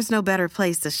 and there's no better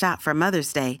place to shop for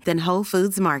Mother's Day than Whole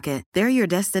Foods Market. They're your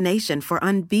destination for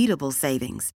unbeatable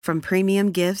savings, from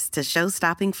premium gifts to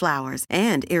show-stopping flowers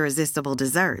and irresistible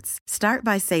desserts. Start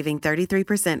by saving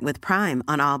 33% with Prime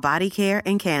on all body care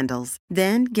and candles.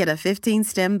 Then get a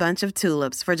 15-stem bunch of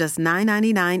tulips for just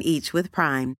 $9.99 each with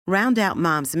Prime. Round out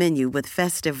Mom's menu with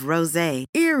festive rosé,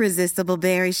 irresistible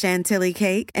berry chantilly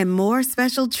cake, and more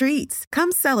special treats.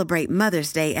 Come celebrate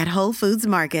Mother's Day at Whole Foods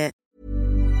Market.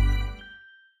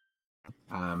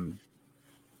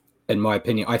 In my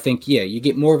opinion, I think, you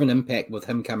get more of an impact with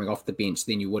him coming off the bench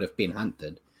than you would if Ben Hunt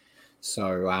did.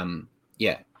 So,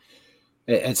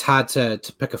 it's hard to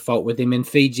pick a fault with him. And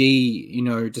Fiji, you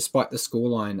know, despite the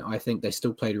scoreline, I think they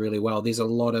still played really well. There's a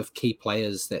lot of key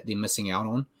players that they're missing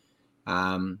out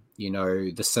on. You know,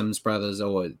 the Sims brothers,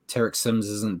 or Tarek Sims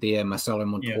isn't there. Marcelo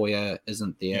Montoya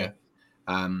isn't there.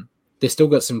 They've still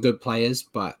got some good players,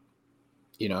 but,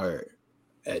 you know,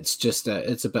 it's just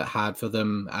it's a bit hard for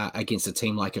them against a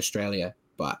team like Australia.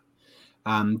 But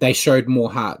they showed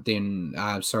more heart than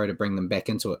sorry to bring them back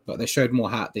into it, but they showed more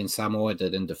heart than Samoa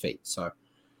did in defeat. So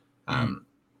I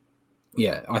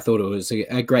thought it was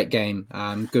a great game.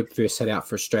 Good first hit out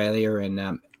for Australia,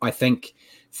 and I think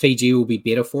Fiji will be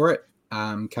better for it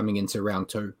coming into round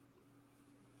 2.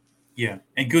 Yeah,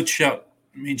 and good shout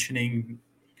mentioning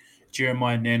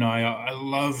Jeremiah Nanai. I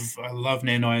love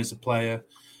Nanai as a player.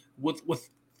 With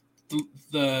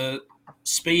the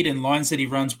speed and lines that he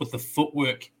runs with the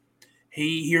footwork,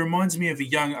 he reminds me of a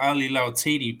young Ali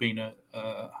Lauatiti, being a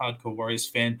hardcore Warriors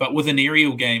fan, but with an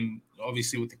aerial game,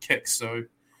 obviously with the kicks. So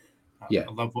I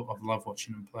love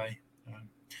watching him play.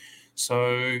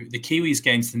 So the Kiwis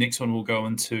games, the next one we'll go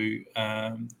into.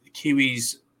 The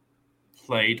Kiwis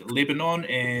played Lebanon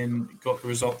and got the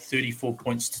result 34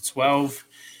 points to 12.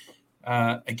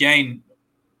 Again,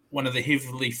 one of the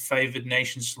heavily favoured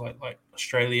nations like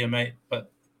Australia, mate,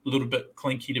 but a little bit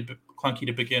clunky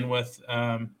to begin with.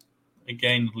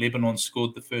 Again, Lebanon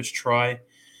scored the first try.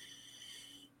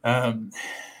 And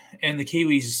the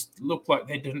Kiwis looked like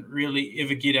they didn't really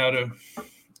ever get out of,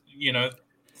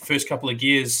 first couple of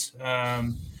gears.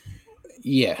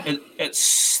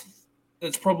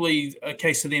 It's probably a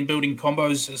case of them building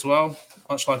combos as well,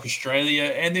 much like Australia.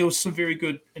 And there was some very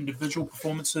good individual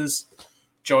performances.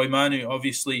 Joey Manu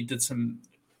obviously did some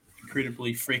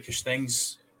incredibly freakish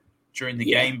things during the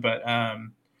game, but I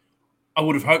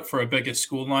would have hoped for a bigger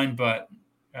scoreline, but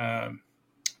a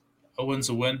win's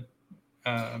a win.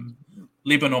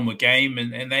 Lebanon were game,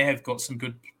 and they have got some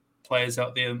good players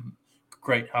out there,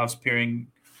 great halves pairing,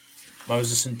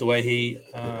 Moses and Dewey.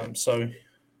 So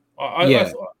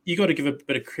you got to give a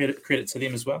bit of credit to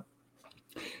them as well.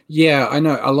 Yeah, I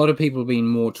know a lot of people have been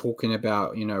more talking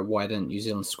about, why didn't New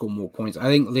Zealand score more points? I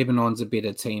think Lebanon's a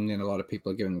better team than a lot of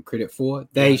people are giving them credit for.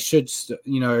 They should,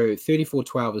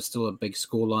 34-12 is still a big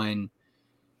scoreline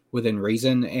within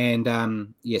reason. And,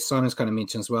 Simon's kind of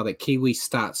mentioned as well that Kiwis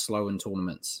start slow in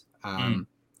tournaments.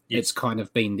 It's kind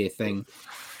of been their thing.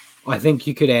 I think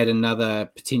you could add another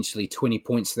potentially 20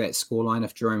 points to that scoreline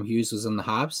if Jerome Hughes was in the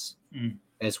halves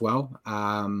as well.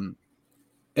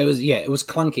 It was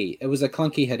clunky. It was a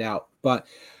clunky hit out, but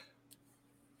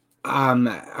around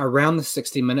the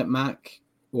 60-minute mark,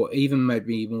 or even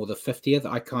maybe more the 50th,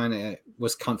 I kind of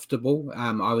was comfortable.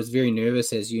 I was very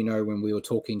nervous, as you know, when we were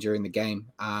talking during the game.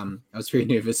 I was very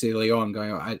nervous early on,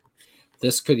 going,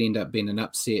 this could end up being an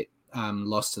upset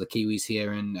loss to the Kiwis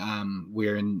here, and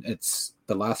it's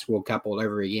the last World Cup all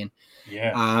over again.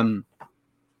 Yeah.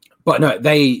 But no,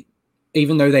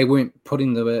 even though they weren't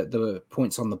putting the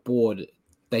points on the board,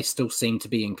 they still seemed to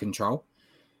be in control.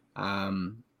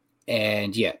 And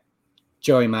yeah,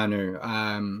 Joey Manu,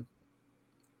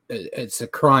 it's a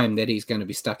crime that he's going to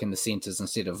be stuck in the centres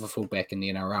instead of a fullback in the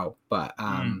NRL. But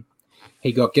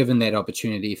he got given that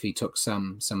opportunity if he took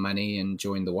some money and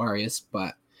joined the Warriors.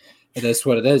 But it is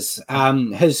what it is.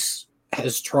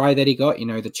 His try that he got,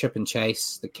 the chip and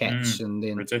chase, the catch, and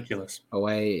then ridiculous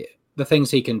away, the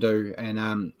things he can do.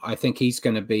 And I think he's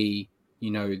going to be,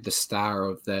 the star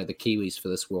of the Kiwis for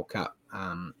this World Cup.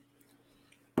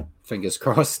 Fingers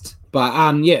crossed.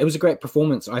 But it was a great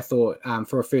performance, I thought,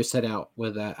 for a first hit out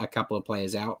with a couple of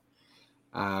players out.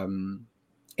 And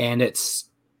it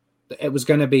was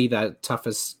going to be the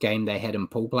toughest game they had in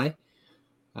pool play.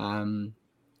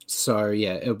 So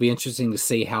yeah, it'll be interesting to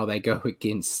see how they go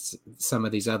against some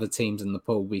of these other teams in the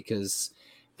pool, because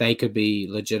they could be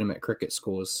legitimate cricket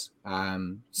scores.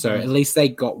 So at least they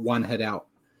got one hit out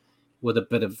with a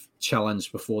bit of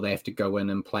challenge before they have to go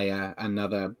in and play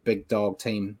another big dog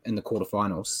team in the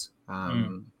quarterfinals.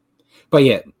 But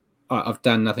yeah, I've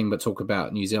done nothing but talk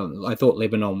about New Zealand. I thought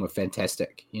Lebanon were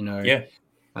fantastic. Yeah.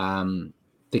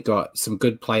 They got some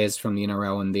good players from the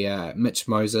NRL in there. Mitch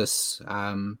Moses,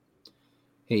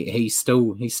 he's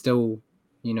still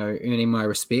earning my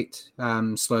respect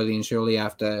slowly and surely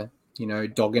after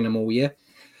dogging him all year.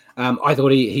 I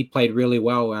thought he played really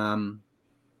well.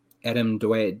 Adam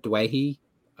Dwayhe,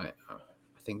 I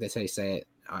think that's how you say it.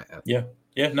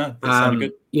 That sounded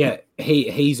good. Yeah,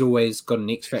 he's always got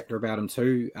an X factor about him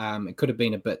too. It could have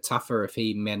been a bit tougher if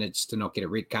he managed to not get a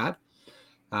red card.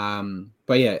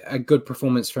 But yeah, a good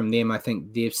performance from them. I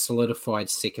think they've solidified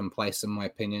second place in my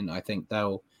opinion. I think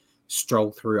they'll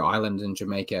stroll through Ireland and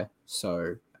Jamaica.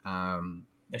 So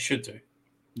they should do.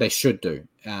 They should do,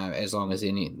 as long as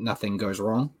nothing goes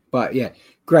wrong. But yeah,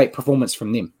 great performance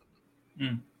from them.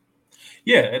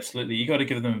 Yeah, absolutely. You got to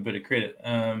give them a bit of credit.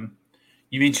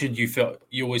 You mentioned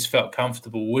you always felt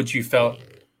comfortable. Would you have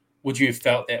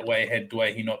felt that way had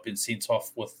Dwayne not been sent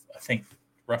off with, I think,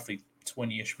 roughly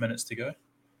 20-ish minutes to go?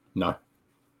 No,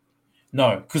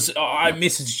 because I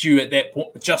messaged you at that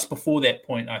point, just before that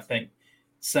point, I think,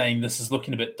 saying this is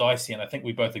looking a bit dicey, and I think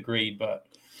we both agreed. But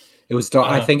it was.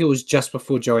 I think it was just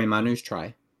before Joey Manu's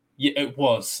try. Yeah, it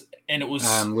was, and it was.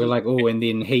 We're like, oh, and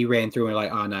then he ran through, and we're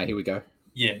like, oh no, here we go.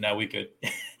 Yeah, no, we're good.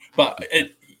 But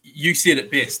you said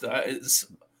it best.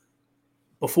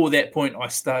 Before that point, I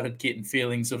started getting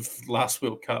feelings of last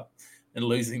World Cup and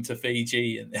losing to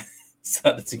Fiji, and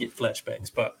started to get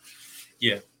flashbacks. But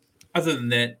yeah, other than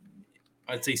that,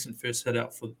 a decent first hit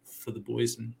out for the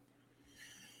boys, and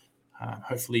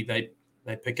hopefully they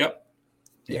pick up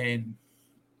and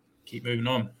keep moving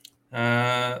on.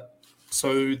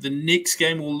 So the next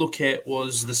game we'll look at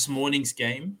was this morning's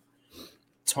game,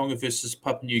 Tonga versus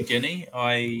Papua New Guinea.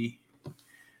 I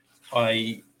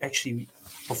actually,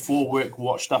 before work,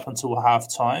 watched up until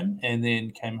half time and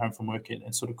then came home from work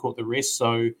and sort of caught the rest.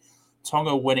 So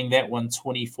Tonga winning that one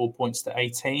 24 points to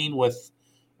 18 with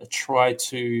a try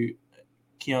to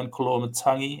Keon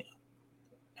Koloamatangi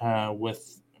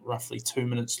with roughly 2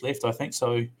 minutes left, I think.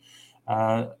 So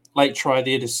late try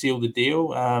there to seal the deal.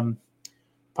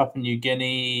 Papua New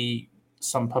Guinea,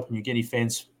 some Papua New Guinea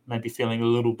fans may be feeling a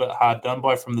little bit hard done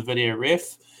by from the video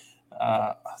ref.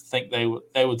 I think they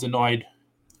were denied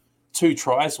 2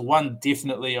 tries. One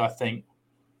definitely, I think,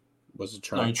 was a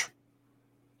try.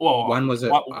 One was a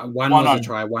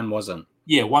try. One wasn't.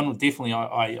 Yeah, one definitely,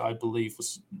 I believe,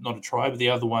 was not a try. But the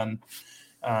other one,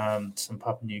 some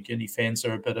Papua New Guinea fans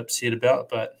are a bit upset about.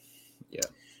 But yeah,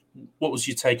 what was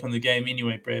your take on the game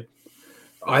anyway, Brad?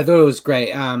 I thought it was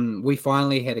great. We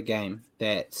finally had a game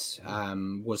that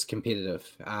was competitive.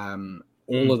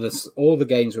 All the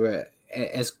games were,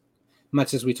 as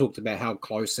much as we talked about how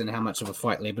close and how much of a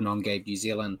fight Lebanon gave New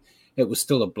Zealand, it was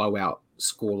still a blowout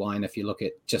scoreline if you look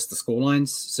at just the scorelines.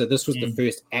 So this was the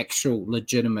first actual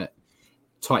legitimate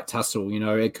tight tussle.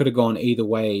 It could have gone either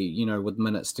way, with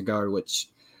minutes to go, which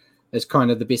is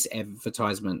kind of the best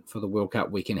advertisement for the World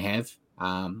Cup we can have.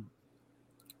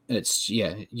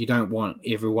 you don't want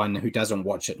everyone who doesn't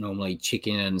watch it normally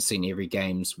checking in and seeing every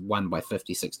game's won by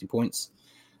 50, 60 points.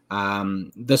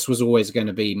 This was always going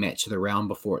to be match of the round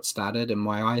before it started in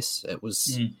my eyes. It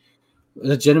was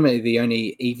legitimately the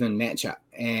only even matchup.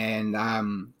 And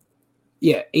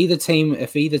if either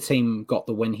team got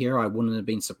the win here, I wouldn't have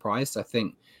been surprised. I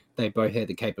think they both had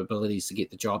the capabilities to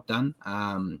get the job done.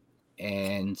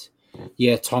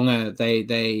 Tonga,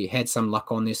 they had some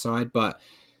luck on their side, but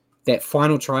that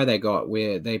final try they got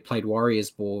where they played Warriors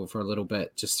ball for a little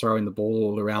bit, just throwing the ball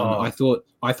all around. I thought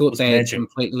they had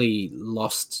completely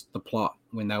lost the plot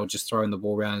when they were just throwing the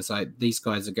ball around. It's like these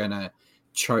guys are going to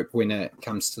choke when it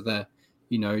comes to the,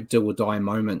 do or die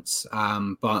moments.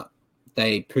 But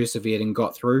they persevered and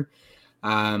got through.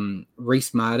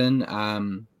 Reece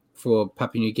Martin for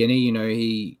Papua New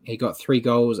Guinea, he got 3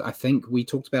 goals. I think we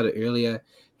talked about it earlier.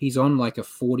 He's on like a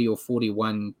 40 or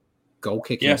 41 goal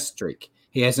kicking streak.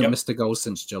 He hasn't missed a goal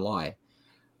since July.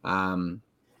 So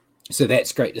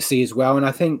that's great to see as well. And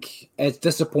I think as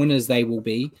disappointed as they will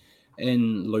be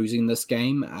in losing this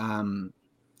game,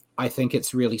 I think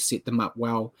it's really set them up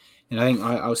well. And I think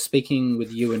I was speaking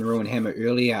with you and Rowan Hammer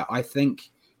earlier. I think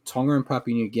Tonga and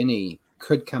Papua New Guinea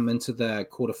could come into the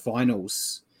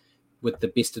quarterfinals with the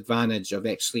best advantage of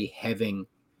actually having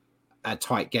a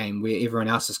tight game where everyone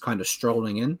else is kind of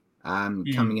strolling in,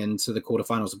 coming into the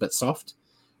quarterfinals a bit soft.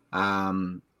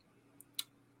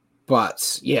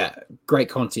 But yeah, great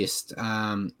contest.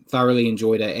 Thoroughly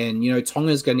enjoyed it. And,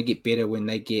 Tonga's going to get better when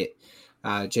they get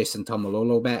Jason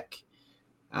Taumalolo back.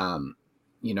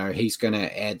 He's going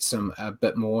to add a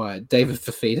bit more. David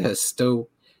Fifita still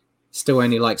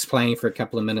only likes playing for a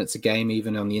couple of minutes a game,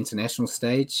 even on the international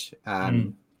stage.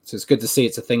 So it's good to see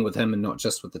it's a thing with him and not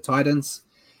just with the Titans.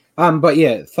 But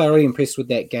yeah, thoroughly impressed with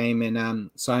that game. And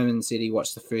Simon said he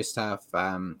watched the first half.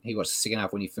 He watched the second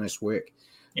half when he finished work.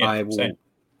 Yeah,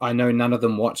 I know none of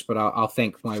them watch, but I'll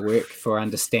thank my work for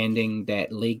understanding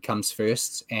that league comes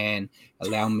first and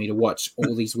allowing me to watch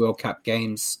all these World Cup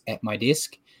games at my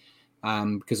desk.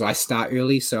 Because I start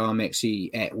early, so I'm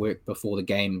actually at work before the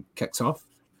game kicks off.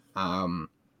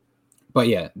 But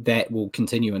yeah, that will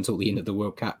continue until the end of the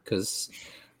World Cup because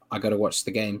I got to watch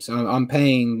the game. So I'm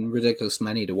paying ridiculous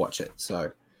money to watch it.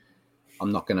 So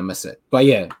I'm not going to miss it. But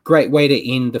yeah, great way to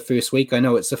end the first week. I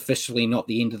know it's officially not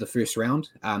the end of the first round.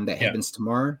 That happens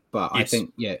tomorrow. But yes. I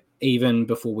think, even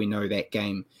before we know that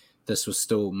game, this was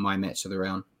still my match of the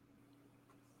round.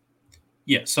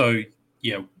 Yeah. So,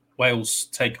 Wales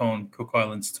take on Cook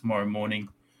Islands tomorrow morning.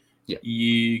 Yeah.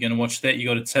 You going to watch that? You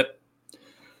got a tip?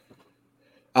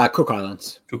 Cook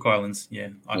Islands. Cook Islands. Yeah,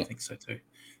 I think so too.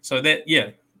 So that,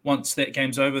 once that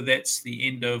game's over, that's the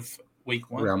end of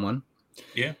week 1. Round 1.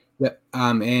 Yeah. Yep.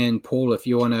 And Paul, if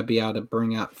you want to be able to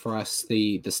bring up for us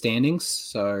the standings.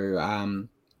 So I'm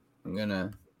going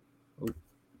to...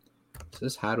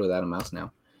 This is hard without a mouse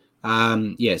now.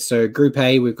 So Group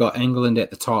A, we've got England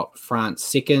at the top, France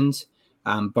second,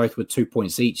 both with 2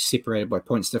 points each, separated by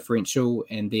points differential,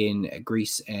 and then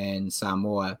Greece and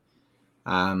Samoa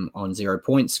on 0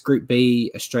 points. Group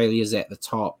B, Australia's at the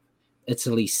top,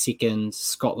 Italy second,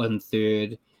 Scotland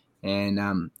third, and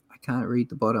I can't read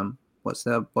the bottom. What's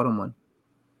the bottom one?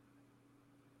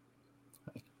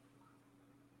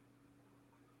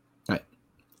 Right.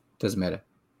 Doesn't matter.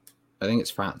 I think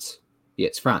it's France. Yeah,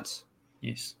 it's France.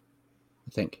 Yes.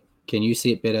 I think. Can you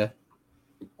see it better?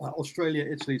 Australia,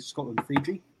 Italy, Scotland,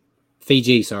 Fiji.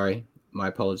 Fiji, sorry. My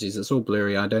apologies. It's all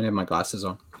blurry. I don't have my glasses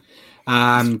on.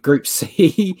 Group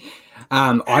C.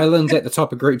 Ireland's at the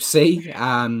top of Group C,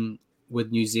 with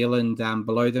New Zealand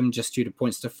below them just due to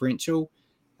points differential.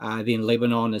 Then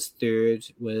Lebanon is third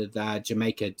with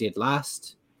Jamaica dead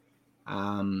last.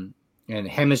 And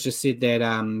Hammers just said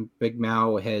that Big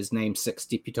Mal has named 6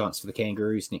 debutants for the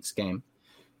Kangaroos next game.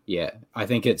 Yeah, I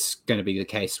think it's going to be the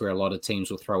case where a lot of teams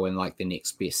will throw in like the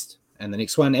next best and the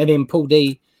next one. And then Pool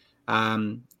D,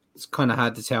 it's kind of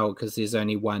hard to tell because there's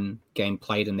only one game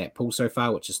played in that pool so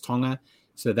far, which is Tonga.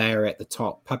 So they are at the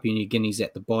top. Papua New Guinea's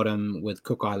at the bottom with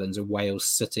Cook Islands and Wales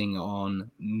sitting on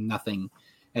nothing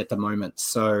at the moment.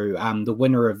 So the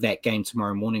winner of that game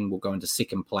tomorrow morning will go into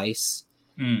second place,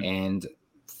 and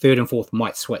third and fourth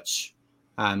might switch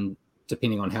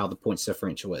depending on how the points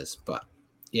differential is. But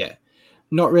yeah,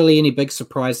 not really any big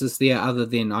surprises there other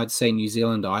than I'd say New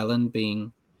Zealand, Ireland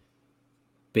being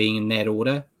in that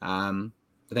order.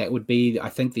 That would be, I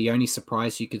think, the only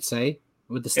surprise you could say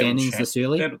with the standings this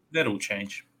early. That'll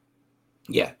change.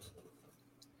 Yeah.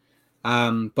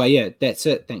 But yeah, that's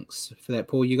it. Thanks for that,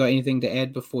 Paul. You got anything to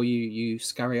add before you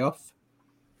scurry off?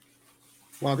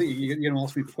 Well, I think you're going to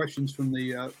ask me questions from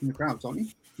the crowds, aren't you?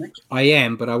 Next. I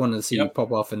am, but I wanted to see you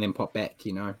pop off and then pop back,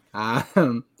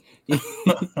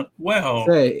 Well,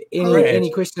 So, any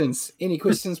questions? Any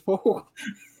questions, Paul?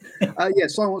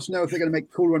 Simon wants to know if they're going to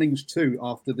make Cool Runnings 2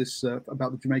 after this,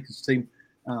 about the Jamaica's team,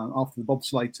 after the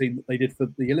bobsleigh team that they did for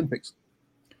the Olympics.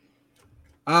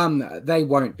 They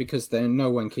won't, because no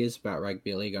one cares about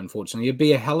rugby league, unfortunately. It'd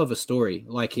be a hell of a story.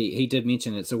 Like he did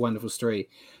mention, it's a wonderful story.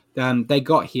 They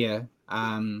got here,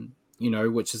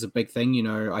 which is a big thing.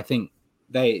 I think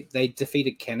they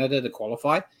defeated Canada to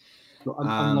qualify.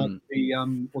 Unlike the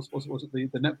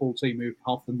the netball team, who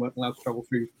half of them weren't allowed to travel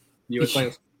through the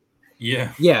USA.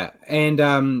 Yeah, and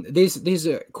there's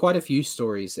quite a few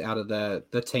stories out of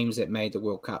the teams that made the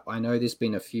World Cup. I know there's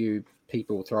been a few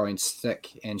people throwing stick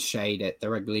and shade at the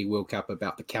Rugby League World Cup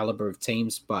about the caliber of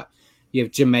teams, but you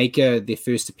have Jamaica, their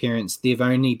first appearance. They've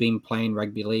only been playing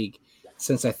rugby league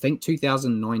since I think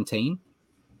 2019.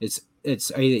 It's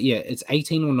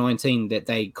 18 or 19 that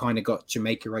they kind of got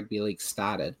Jamaica Rugby League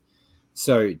started.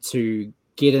 So to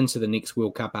get into the next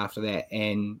World Cup after that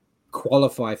and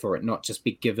qualify for it, not just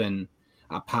be given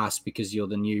a pass because you're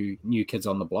the new kids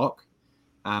on the block,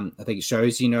 I think it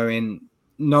shows, and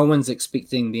no one's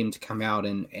expecting them to come out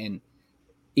and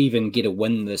even get a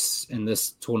win in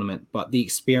this tournament, but the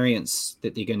experience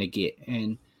that they're going to get,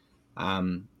 and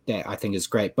that I think is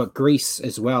great. But Greece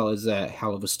as well is a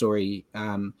hell of a story.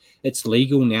 It's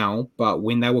legal now, but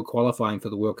when they were qualifying for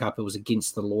the World Cup, it was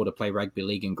against the law to play rugby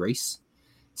league in Greece.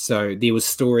 So there was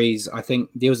stories. I think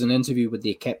there was an interview with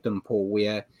their captain, Paul,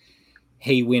 where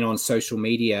he went on social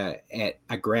media at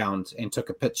a ground and took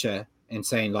a picture and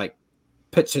saying, like,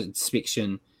 pitch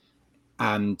inspection,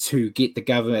 to get the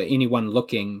government, anyone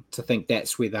looking, to think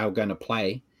that's where they were going to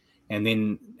play. And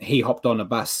then he hopped on a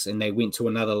bus and they went to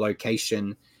another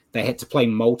location. They had to play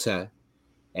Malta,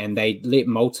 and they let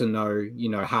Malta know,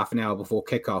 half an hour before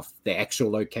kickoff, the actual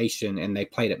location, and they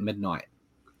played at midnight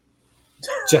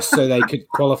just so they could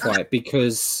qualify,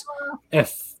 because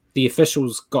if the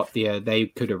officials got there, they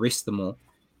could arrest them all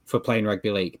for playing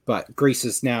rugby league. But Greece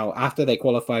is now, after they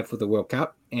qualified for the World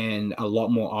Cup and a lot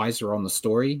more eyes are on the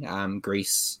story,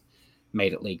 Greece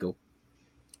made it legal.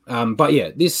 But yeah,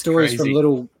 there's stories from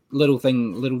little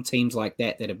teams like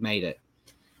that have made it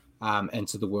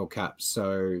into the World Cup.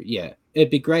 So yeah,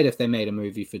 it'd be great if they made a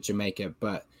movie for Jamaica,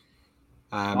 but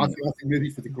I think a movie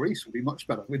for the Greece would be much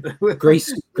better.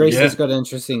 Greece has got an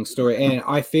interesting story, and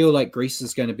I feel like Greece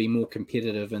is going to be more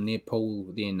competitive in their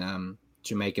pool than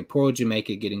Jamaica. Poor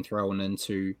Jamaica getting thrown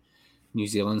into New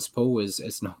Zealand's pool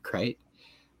is not great.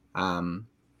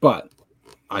 But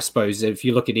I suppose if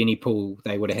you look at any pool,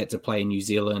 they would have had to play New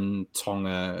Zealand,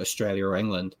 Tonga, Australia, or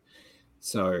England.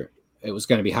 So it was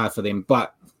going to be hard for them.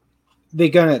 But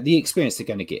the experience they're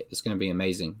going to get is going to be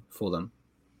amazing for them.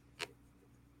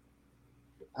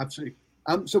 Absolutely.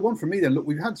 So one from me then. Look,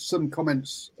 we've had some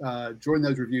comments during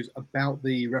those reviews about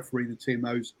the referee, the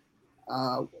TMOs.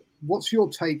 What's your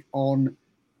take on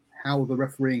how the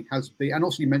refereeing has been? And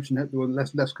also, you mentioned that there were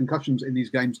less concussions in these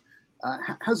games.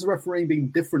 Has the refereeing been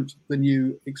different than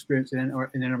you experienced in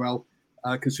NRL,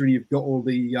 considering you've got all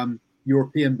the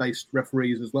European-based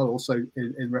referees as well, also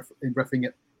in refereeing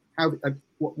it? What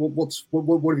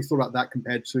have you thought about that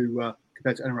compared to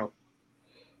NRL?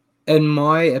 In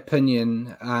my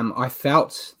opinion, I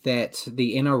felt that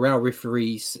the NRL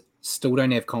referees still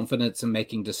don't have confidence in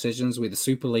making decisions, where the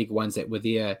Super League ones that were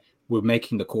there were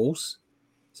making the calls.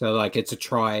 So, like, it's a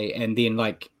try, and then,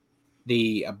 like,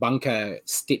 the bunker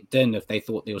stepped in if they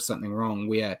thought there was something wrong,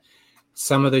 where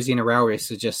some of those NRL refs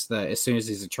are just as soon as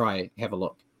there's a try, have a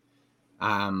look.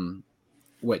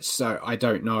 So I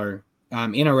don't know.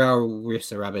 NRL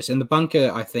refs are rubbish. And the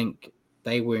bunker, I think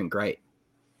they weren't great,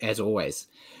 as always.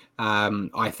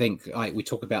 I think, like we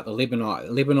talk about the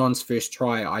Lebanon's first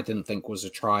try, I didn't think was a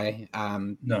try.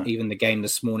 No. Even the game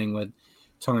this morning with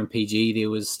Tonga and PG, there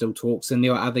was still talks, and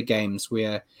there were other games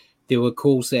where there were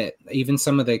calls that even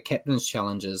some of the captain's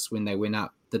challenges when they went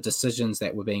up, the decisions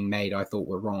that were being made, I thought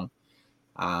were wrong.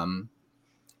 And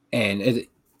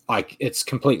it's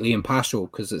completely impartial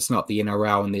because it's not the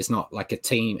NRL, and there's not like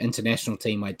a international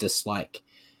team I dislike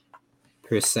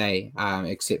per se,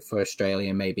 except for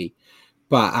Australia maybe.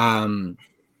 But,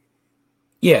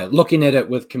 looking at it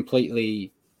with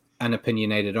completely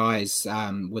unopinionated eyes,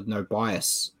 with no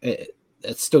bias, it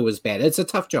still is bad. It's a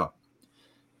tough job.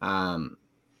 The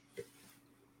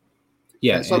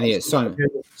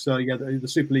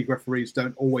Super League referees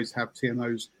don't always have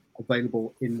TMOs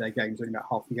available in their games. Only about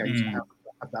half the games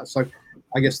have that. So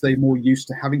I guess they're more used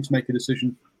to having to make a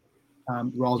decision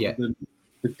rather than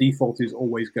the default is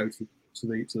always go to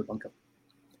the bunker.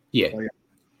 Yeah. So,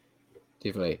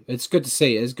 Definitely. It's good to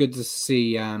see. It's good to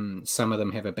see some of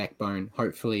them have a backbone.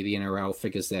 Hopefully the NRL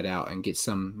figures that out and gets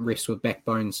some refs with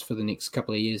backbones for the next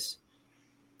couple of years.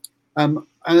 And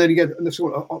then again,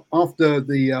 after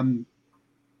the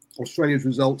Australia's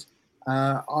result,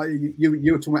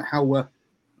 you were talking about how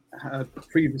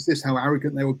previous this, how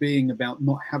arrogant they were being about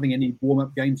not having any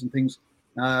warm-up games and things.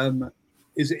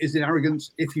 Is it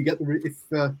arrogance if you get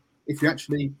if you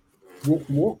actually walk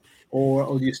the walk,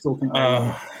 or do you still think?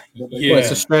 Well,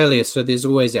 it's Australia, so there's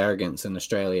always arrogance in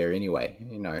Australia anyway.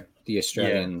 You know, the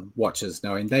Australian watchers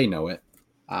know, and they know it.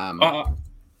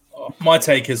 My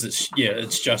take is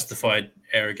it's justified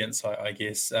arrogance, I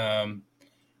guess.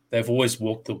 They've always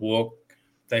walked the walk.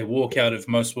 They walk out of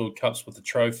most World Cups with a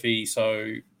trophy,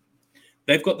 so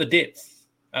they've got the depth.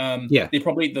 They're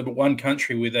probably the one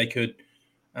country where they could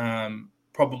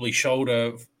probably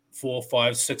shoulder 4,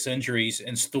 5, 6 injuries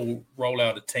and still roll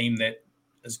out a team that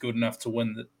is good enough to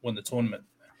win the tournament.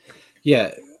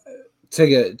 Yeah,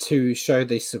 to show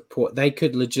they support, they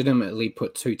could legitimately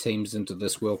put 2 teams into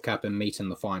this World Cup and meet in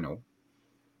the final.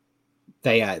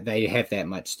 They have that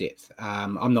much depth.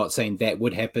 I'm not saying that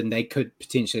would happen. They could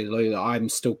potentially lose. I'm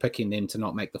still picking them to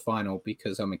not make the final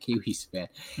because I'm a Kiwis fan.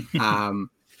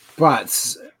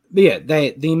 But yeah,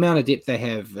 the amount of depth they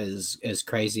have is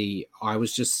crazy. I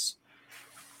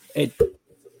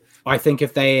think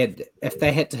if they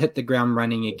had to hit the ground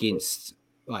running against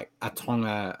like a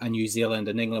Tonga, a New Zealand,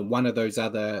 and England, one of those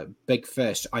other big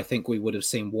fish, I think we would have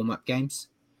seen warm-up games.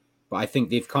 But I think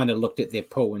they've kind of looked at their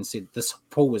pool and said this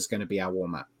pool is going to be our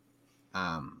warm-up.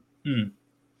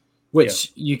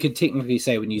 Which you could technically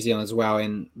say with New Zealand as well.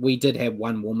 And we did have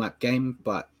one warm-up game,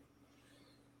 but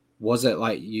was it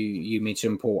like you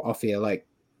mentioned, Paul, off here, like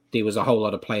there was a whole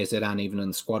lot of players that aren't even in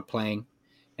the squad playing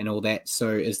and all that. So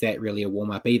is that really a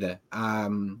warm-up either?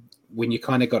 When you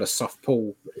kind of got a soft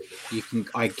pool,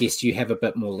 I guess you have a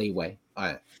bit more leeway.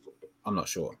 I'm not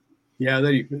sure. Yeah,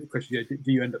 the question: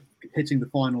 do you end up hitting the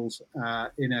finals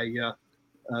in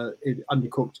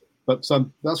undercooked? But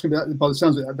that's going to be, by the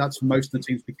sounds of it, that's for most of the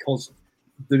teams because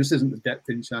there just isn't the depth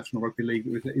in international rugby league.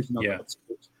 There isn't other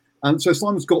sports. And so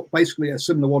Simon's got basically a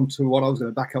similar one to what I was going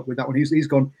to back up with that one. He's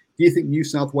gone, do you think New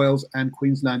South Wales and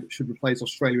Queensland should replace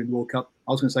Australia in the World Cup?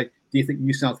 I was going to say, do you think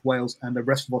New South Wales and the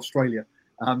rest of Australia,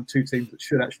 2 teams that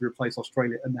should actually replace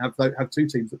Australia and have 2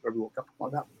 teams at the World Cup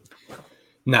like that?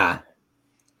 Nah.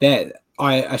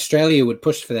 Australia would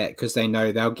push for that because they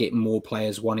know they'll get more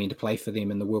players wanting to play for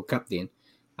them in the World Cup then,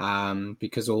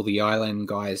 because all the island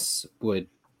guys would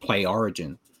play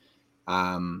Origin,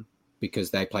 because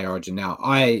they play Origin now.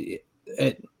 I'd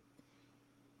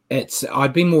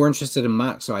be more interested in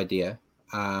Mark's idea,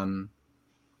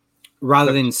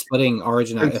 rather than splitting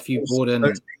Origin out. If you brought in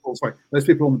those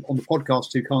people on the podcast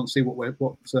who can't see what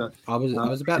I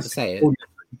was about to say it.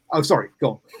 Oh, sorry, go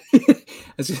on. I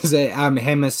was going to say,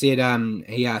 Hammer said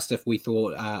he asked if we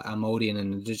thought a Māori and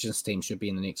an Indigenous team should be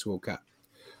in the next World Cup.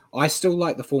 I still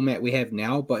like the format we have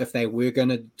now, but if they were going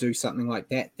to do something like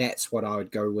that, that's what I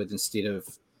would go with instead of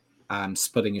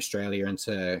splitting Australia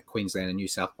into Queensland and New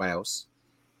South Wales.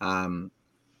 I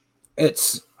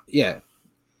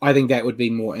think that would be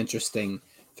more interesting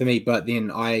for me, but then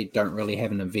I don't really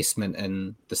have an investment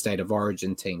in the State of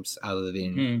Origin teams other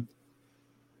than...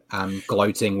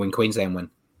 gloating when Queensland win.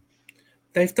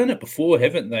 They've done it before,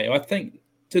 haven't they? I think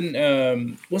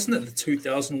wasn't it the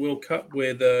 2000 World Cup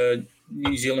where the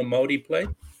New Zealand Māori played?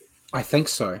 I think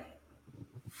so.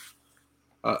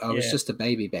 I was just a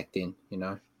baby back then, you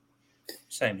know.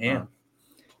 Same here.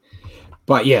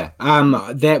 But yeah,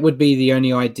 that would be the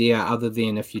only idea other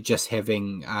than if you're just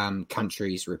having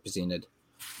countries represented.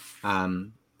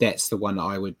 That's the one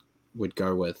I would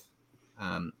go with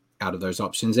out of those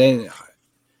options. And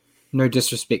no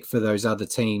disrespect for those other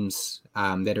teams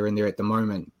that are in there at the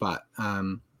moment, but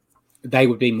they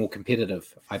would be more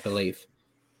competitive, I believe.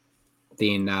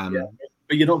 Than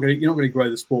but you're not going to grow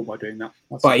the sport by doing that.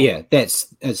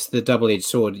 It's the double-edged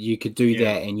sword. You could do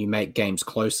that and you make games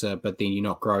closer, but then you're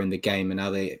not growing the game in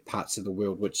other parts of the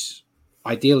world, which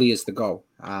ideally is the goal.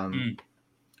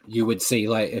 You would see,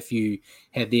 like, if you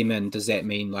had them in, does that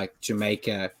mean like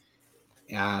Jamaica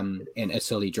and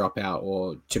Italy drop out,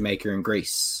 or Jamaica and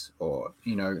Greece, or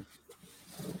I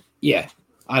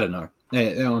don't know.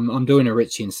 I'm doing a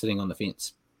Richie and sitting on the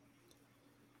fence.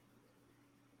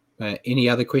 Any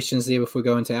other questions there before we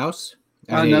go into ours?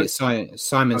 No.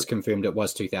 Simon's confirmed it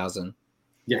was 2000.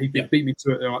 Yeah, he beat me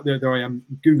to it. There I am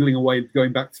googling away,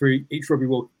 going back through each rugby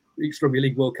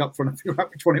league World Cup, trying to figure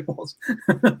out which one it was.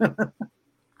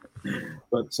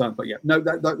 but yeah, no,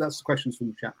 that's the questions from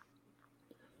the chat.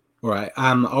 All right.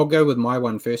 I'll go with my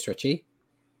one first, Richie.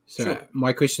 So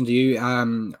my question to you,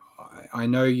 I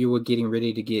know you were getting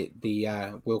ready to get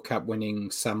the World Cup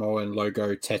winning Samoan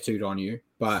logo tattooed on you,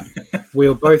 but we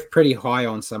were both pretty high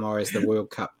on Samoa as the World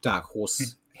Cup dark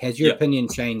horse. Has your opinion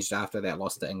changed after that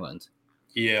loss to England?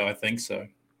 Yeah, I think so.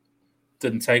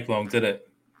 Didn't take long, did it?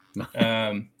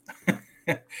 No.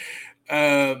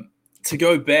 To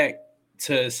go back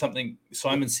to something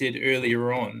Simon said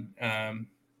earlier on, a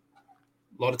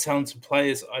lot of talented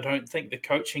players. I don't think the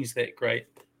coaching's that great.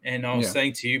 And I was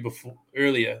saying to you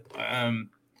earlier,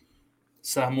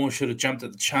 Samoa should have jumped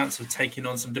at the chance of taking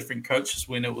on some different coaches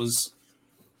when they were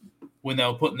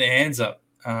putting their hands up.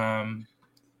 But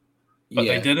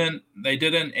they didn't. They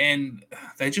didn't, and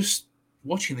they just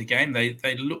watching the game.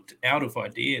 They looked out of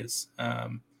ideas.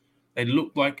 They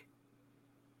looked like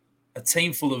a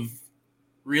team full of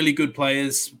really good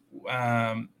players,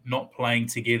 not playing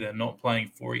together, not playing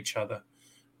for each other.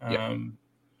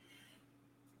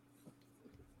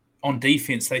 On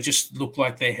defense, they just looked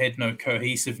like they had no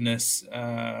cohesiveness.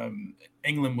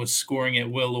 England was scoring at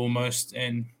will almost,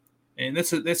 and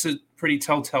that's a pretty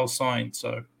telltale sign.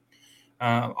 So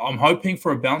I'm hoping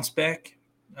for a bounce back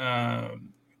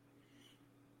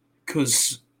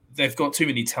because they've got too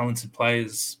many talented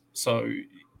players. So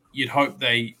you'd hope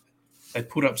they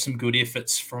put up some good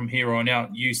efforts from here on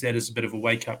out. Use that as a bit of a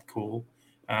wake up call,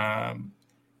 where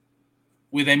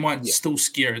they might still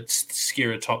scare a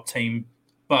top team.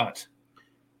 But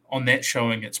on that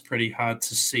showing, it's pretty hard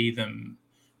to see them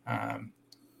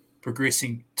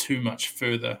progressing too much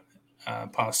further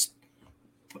past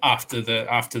after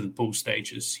the pool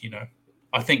stages.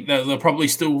 I think they'll probably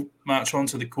still march on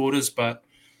to the quarters, but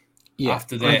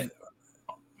after that,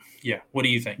 what do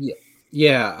you think?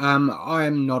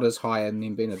 I'm not as high on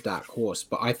them being a dark horse,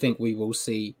 but I think we will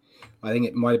see. I think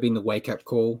it might have been the wake up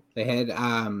call they had.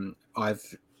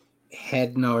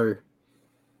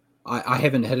 I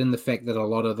haven't hidden the fact that a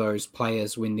lot of those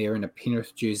players, when they're in a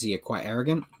Penrith jersey, are quite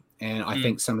arrogant. And I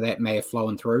think some of that may have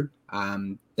flown through.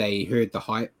 They heard the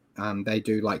hype. They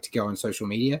do like to go on social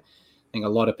media. I think a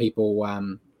lot of people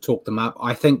talk them up.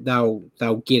 I think they'll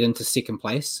get into second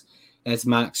place. As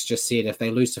Mark's just said, if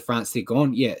they lose to France, they're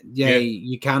gone.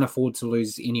 You can't afford to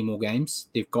lose any more games.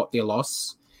 They've got their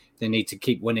loss. They need to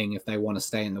keep winning if they want to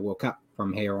stay in the World Cup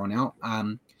from here on out.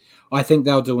 I think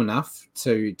they'll do enough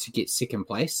to get second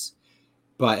place,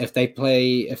 but if they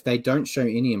don't show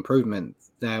any improvement,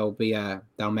 they'll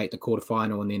make the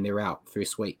quarterfinal and then they're out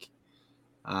first week.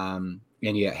 And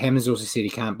Hammers also said he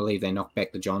can't believe they knocked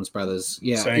back the Johns brothers.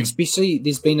 Same. Especially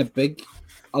there's been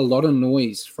a lot of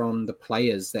noise from the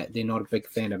players that they're not a big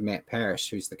fan of Matt Parrish,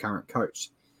 who's the current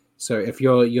coach. So if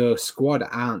your squad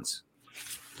aren't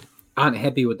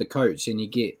happy with the coach, and you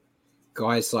get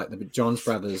guys like the Johns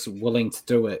brothers willing to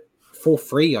do it for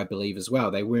free, I believe, as well.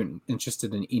 They weren't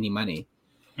interested in any money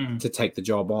to take the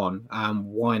job on.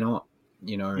 Why not?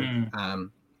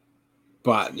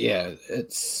 But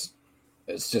it's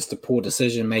just a poor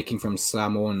decision making from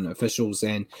Samoan officials,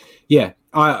 and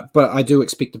but I do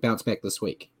expect to bounce back this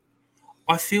week.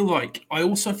 I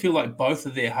also feel like both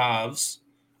of their halves.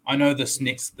 I know this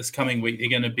coming week they're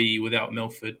going to be without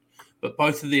Milford, but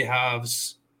both of their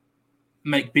halves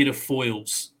make better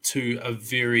foils to a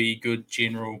very good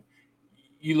general.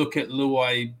 You look at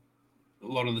Luai, a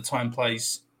lot of the time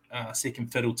plays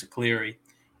second fiddle to Cleary,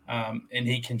 and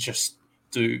he can just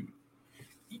do,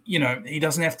 he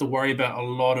doesn't have to worry about a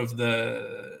lot of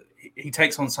he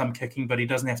takes on some kicking, but he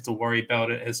doesn't have to worry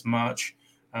about it as much.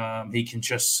 He can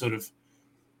just sort of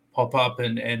pop up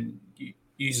and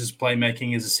use his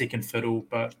playmaking as a second fiddle.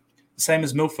 But the same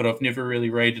as Milford, I've never really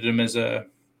rated him as a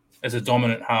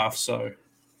dominant half, so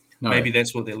maybe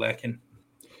that's what they're lacking.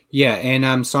 Yeah,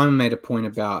 and Simon made a point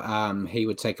about he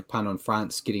would take a punt on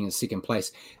France getting a second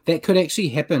place. That could actually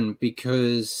happen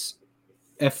because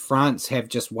if France have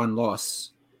just one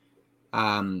loss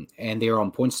and they're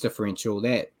on points differential,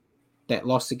 that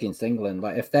loss against England,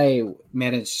 like if they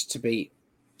manage to beat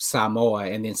Samoa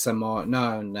and then Samoa,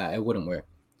 no, it wouldn't work.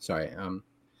 Sorry, I'm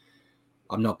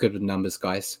not good with numbers,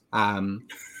 guys.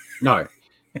 No,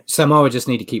 Samoa just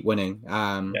need to keep winning.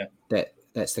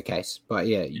 That's the case. But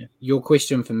your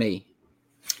question for me.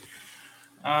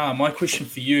 My question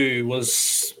for you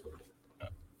was,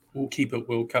 we'll keep it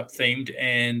World Cup themed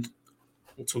and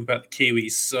we'll talk about the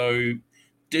Kiwis. So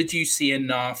did you see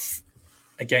enough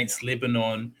against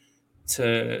Lebanon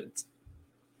I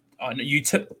know you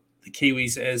tipped the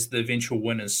Kiwis as the eventual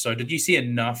winners. So did you see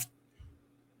enough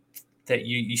that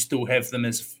you still have them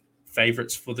as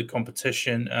favourites for the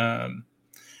competition?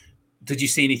 Did you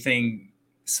see anything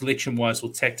selection-wise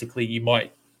or tactically you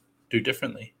might do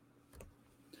differently?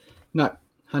 No,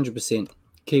 100%.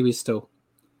 Kiwis still.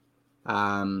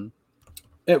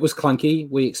 it was clunky.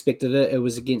 We expected it. It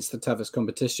was against the toughest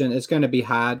competition. It's going to be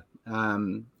hard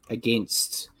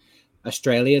against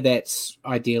Australia. That's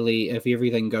ideally, if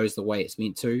everything goes the way it's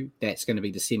meant to, that's going to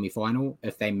be the semi-final.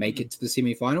 If they make it to the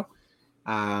semi-final,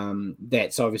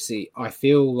 that's obviously, I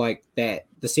feel like that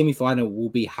the semi-final will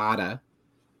be harder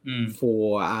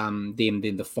for them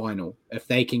than the final. If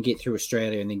they can get through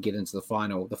Australia and then get into the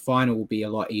final will be a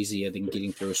lot easier than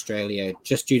getting through Australia,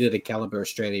 just due to the caliber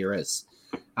Australia is.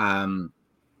 But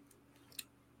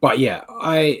yeah,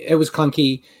 it was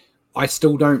clunky. I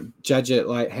still don't judge it.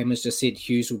 Like Hammers just said,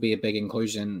 Hughes will be a big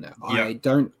inclusion. Yeah.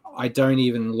 I don't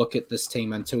even look at this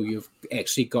team until you've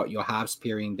actually got your halves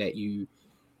pairing that you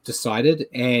decided.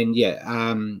 And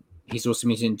yeah, he's also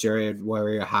mentioned Jared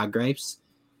Warrior-Hargreaves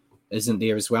isn't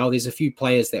there as well. There's a few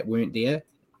players that weren't there,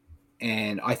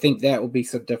 and I think that will be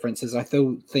some differences. I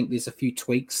still think there's a few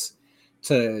tweaks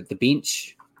to the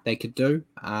bench they could do.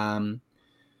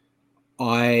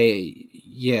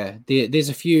 There's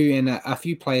a few, and a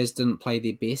few players didn't play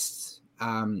their best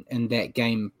in that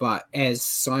game. But as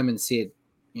Simon said,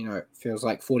 it feels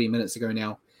like 40 minutes ago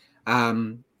now,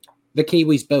 the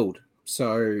Kiwis build.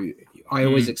 So I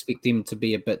always expect them to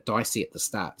be a bit dicey at the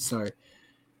start. So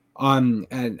I'm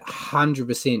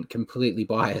 100% completely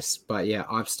biased, but yeah,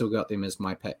 I've still got them as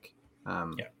my pick.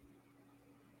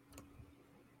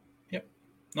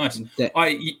 Nice.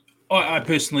 I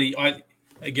personally, I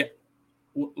get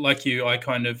like you. I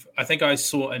think I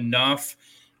saw enough.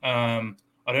 I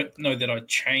don't know that I'd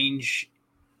change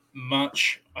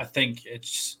much. I think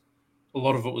it's a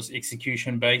lot of it was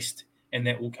execution based, and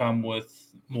that will come with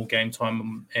more game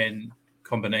time and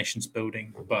combinations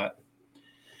building. But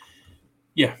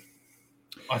yeah,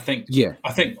 I think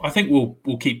we'll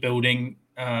keep building.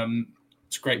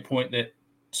 It's a great point that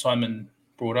Simon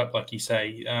brought up. Like you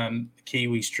say,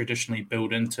 Kiwis traditionally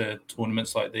build into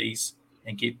tournaments like these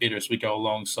and get better as we go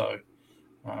along. So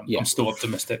I'm still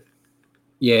optimistic.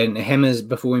 Yeah, and Hammers,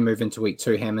 before we move into week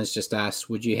 2, Hammers just asked,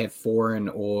 would you have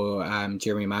Foran or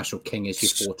Jeremy Marshall-King as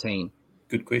your 14?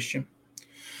 Good question.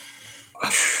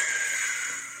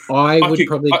 I would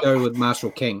probably go with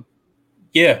Marshall-King.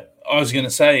 Yeah, I was going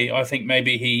to say, I think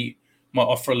maybe he might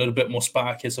offer a little bit more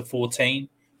spark as a 14,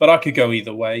 but I could go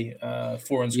either way.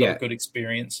 Foran's got a good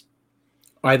experience.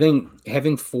 I think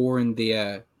having Foran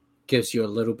there gives you a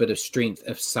little bit of strength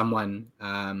if someone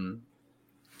in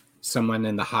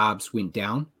the halves went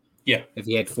down. Yeah. If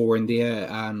he had Foran there.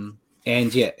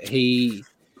 And yeah, he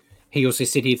also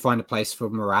said he'd find a place for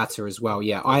Murata as well.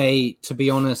 Yeah, to be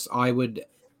honest, I would,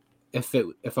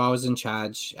 if I was in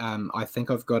charge, I think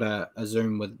I've got a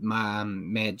Zoom with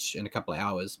Madge in a couple of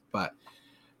hours, but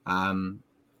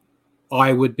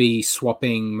I would be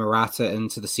swapping Murata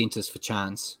into the centres for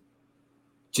Chance,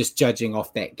 just judging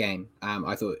off that game.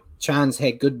 I thought Chance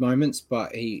had good moments,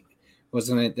 but he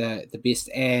wasn't at the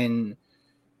best. And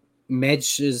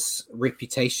Madge's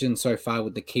reputation so far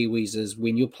with the Kiwis is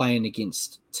when you're playing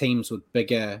against teams with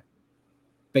bigger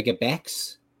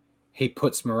backs, he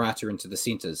puts Murata into the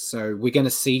centres. So we're going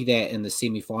to see that in the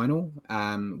semi-final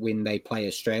when they play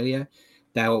Australia.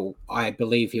 I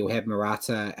believe he'll have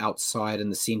Murata outside in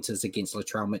the centres against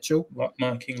Latrell Mitchell.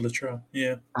 Marking Latrell,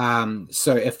 yeah.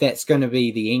 So if that's going to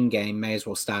be the end game, may as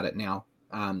well start it now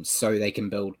so they can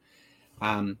build.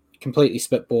 Completely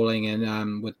spitballing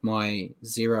and with my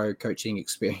zero coaching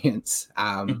experience.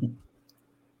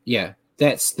 Yeah,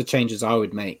 that's the changes I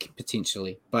would make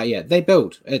potentially. But yeah, they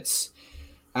build. It's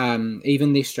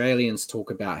even the Australians talk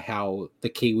about how the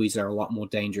Kiwis are a lot more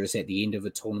dangerous at the end of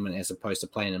a tournament as opposed to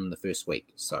playing them in the first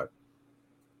week. So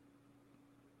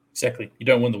exactly, you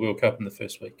don't win the World Cup in the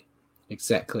first week.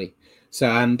 Exactly.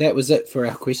 So that was it for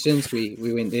our questions. We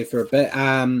went there for a bit.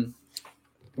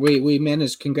 We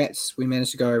managed. Congrats! We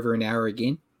managed to go over an hour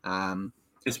again.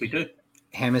 Yes, we do.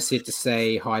 Hammer said to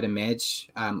say hi to Madge.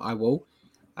 I will.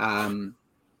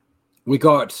 We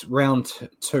got round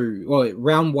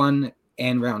 1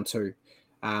 and round 2.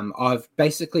 I've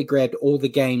basically grabbed all the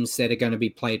games that are going to be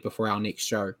played before our next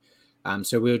show.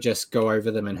 So we'll just go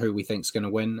over them and who we think is going to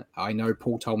win. I know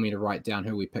Paul told me to write down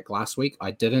who we picked last week.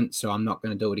 I didn't, so I'm not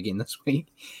going to do it again this week.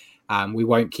 We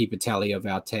won't keep a tally of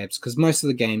our tabs because most of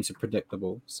the games are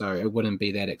predictable, so it wouldn't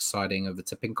be that exciting of a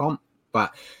tipping comp.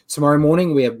 But tomorrow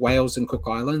morning we have Wales and Cook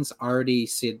Islands. I already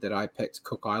said that I picked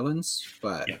Cook Islands,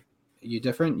 but you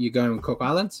different? You going with Cook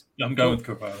Islands? I'm going with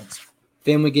Cook Islands.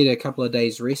 Then we get a couple of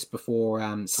days rest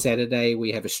before Saturday.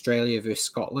 We have Australia versus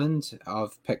Scotland.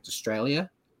 I've picked Australia.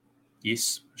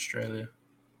 Yes, Australia.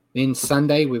 Then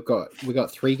Sunday we've got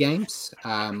 3 games.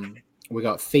 We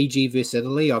got Fiji versus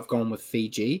Italy. I've gone with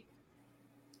Fiji.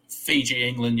 Fiji,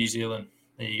 England, New Zealand.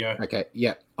 There you go. Okay,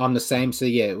 yeah, I'm the same. So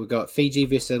yeah, we've got Fiji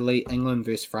versus Italy, England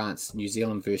versus France, New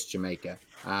Zealand versus Jamaica.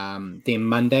 Then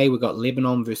Monday we've got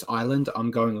Lebanon versus Ireland. I'm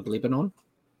going with Lebanon.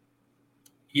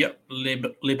 Yep,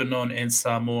 Lebanon and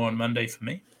Samoa on Monday for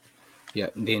me. Yeah,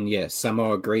 then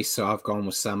Samoa, Greece. So I've gone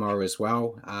with Samoa as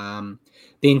well.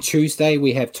 Then Tuesday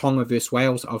we have Tonga versus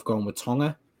Wales. I've gone with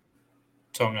Tonga.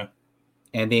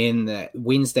 And then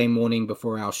Wednesday morning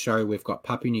before our show, we've got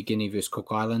Papua New Guinea versus Cook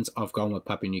Islands. I've gone with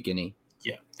Papua New Guinea.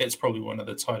 Yeah, that's probably one of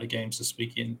the tighter games this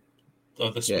weekend,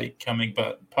 or this week coming.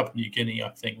 But Papua New Guinea, I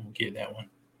think, will get that one.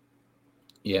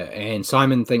 Yeah, and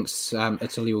Simon thinks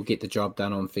Italy will get the job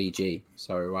done on Fiji.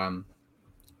 So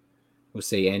we'll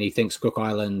see. And he thinks Cook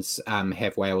Islands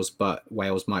have Wales, but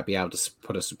Wales might be able to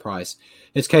put a surprise.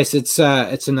 In this case, it's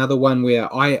another one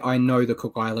where I know the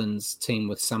Cook Islands team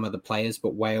with some of the players,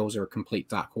 but Wales are a complete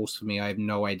dark horse for me. I have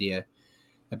no idea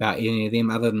about any of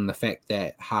them other than the fact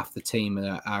that half the team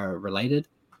are related.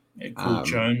 Yeah, Cool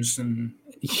Jones and...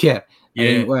 Yeah. I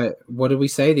mean, what did we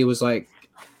say? There was like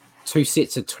 2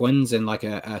 sets of twins and like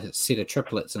a set of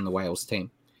triplets in the Wales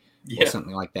team or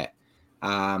something like that.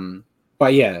 But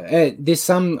there's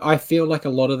some, I feel like a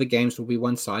lot of the games will be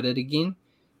one-sided again,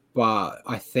 but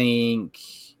I think,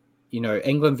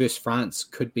 England versus France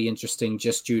could be interesting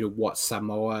just due to what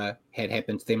Samoa had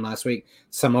happened to them last week.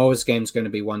 Samoa's game is going to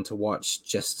be one to watch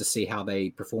just to see how they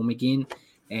perform again.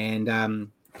 And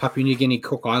Papua New Guinea,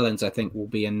 Cook Islands, I think will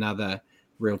be another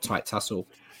real tight tussle.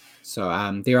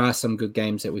 So there are some good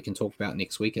games that we can talk about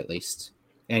next week at least.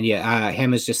 And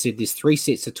Hammer's just said there's 3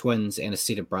 sets of twins and a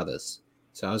set of brothers.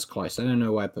 So I was close. I don't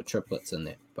know why I put triplets in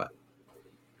there, but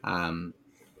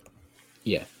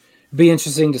be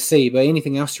interesting to see. But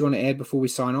anything else you want to add before we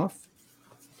sign off?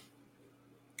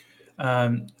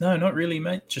 No, not really,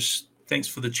 mate. Just thanks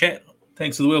for the chat.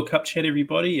 Thanks for the World Cup chat,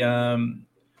 everybody.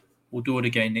 We'll do it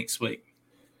again next week.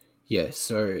 Yeah,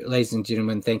 so ladies and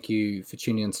gentlemen, thank you for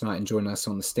tuning in tonight and joining us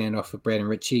on the Standoff with Brad and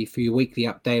Richie. For your weekly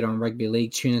update on rugby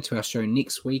league, tune into our show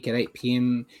next week at 8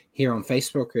 p.m. here on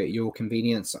Facebook or at your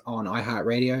convenience on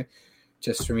iHeartRadio.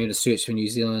 Just remember to search for New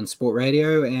Zealand Sport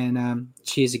Radio. And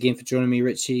cheers again for joining me,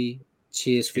 Richie.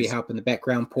 Cheers for your help in the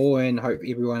background, Paul, and hope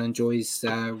everyone enjoys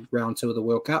round 2 of the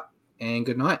World Cup. And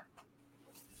good night.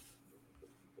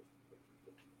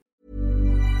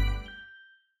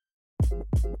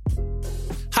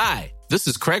 Hi, this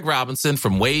is Craig Robinson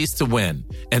from Ways to Win,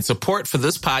 and support for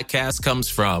this podcast comes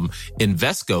from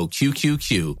Invesco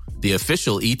QQQ, the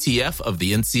official ETF of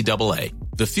the NCAA.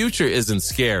 The future isn't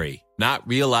scary. Not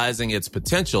realizing its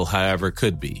potential, however,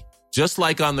 could be. Just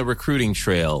like on the recruiting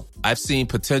trail, I've seen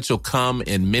potential come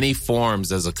in many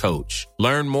forms as a coach.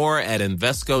 Learn more at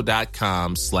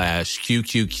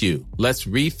Invesco.com/QQQ. Let's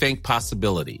rethink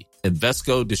possibility.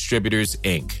 Invesco Distributors,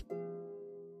 Inc.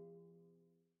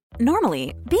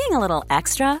 Normally, being a little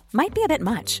extra might be a bit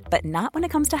much, but not when it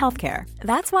comes to healthcare.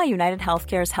 That's why United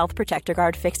Healthcare's Health Protector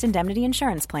Guard fixed indemnity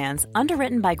insurance plans,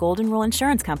 underwritten by Golden Rule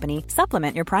Insurance Company,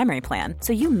 supplement your primary plan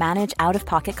so you manage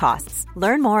out-of-pocket costs.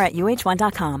 Learn more at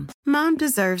UH1.com. Mom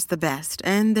deserves the best,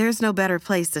 and there's no better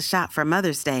place to shop for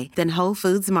Mother's Day than Whole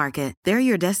Foods Market. They're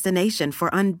your destination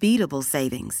for unbeatable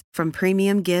savings, from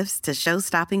premium gifts to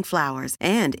show-stopping flowers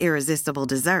and irresistible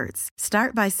desserts.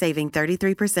 Start by saving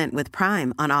 33% with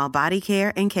Prime on all body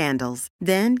care and candles.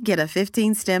 Then get a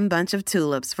 15-stem bunch of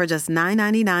tulips for just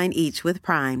 $9.99 each with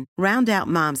Prime. Round out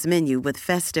Mom's menu with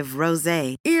festive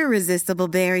rosé, irresistible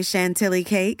berry chantilly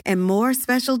cake, and more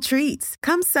special treats.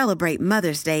 Come celebrate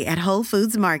Mother's Day at Whole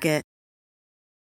Foods Market.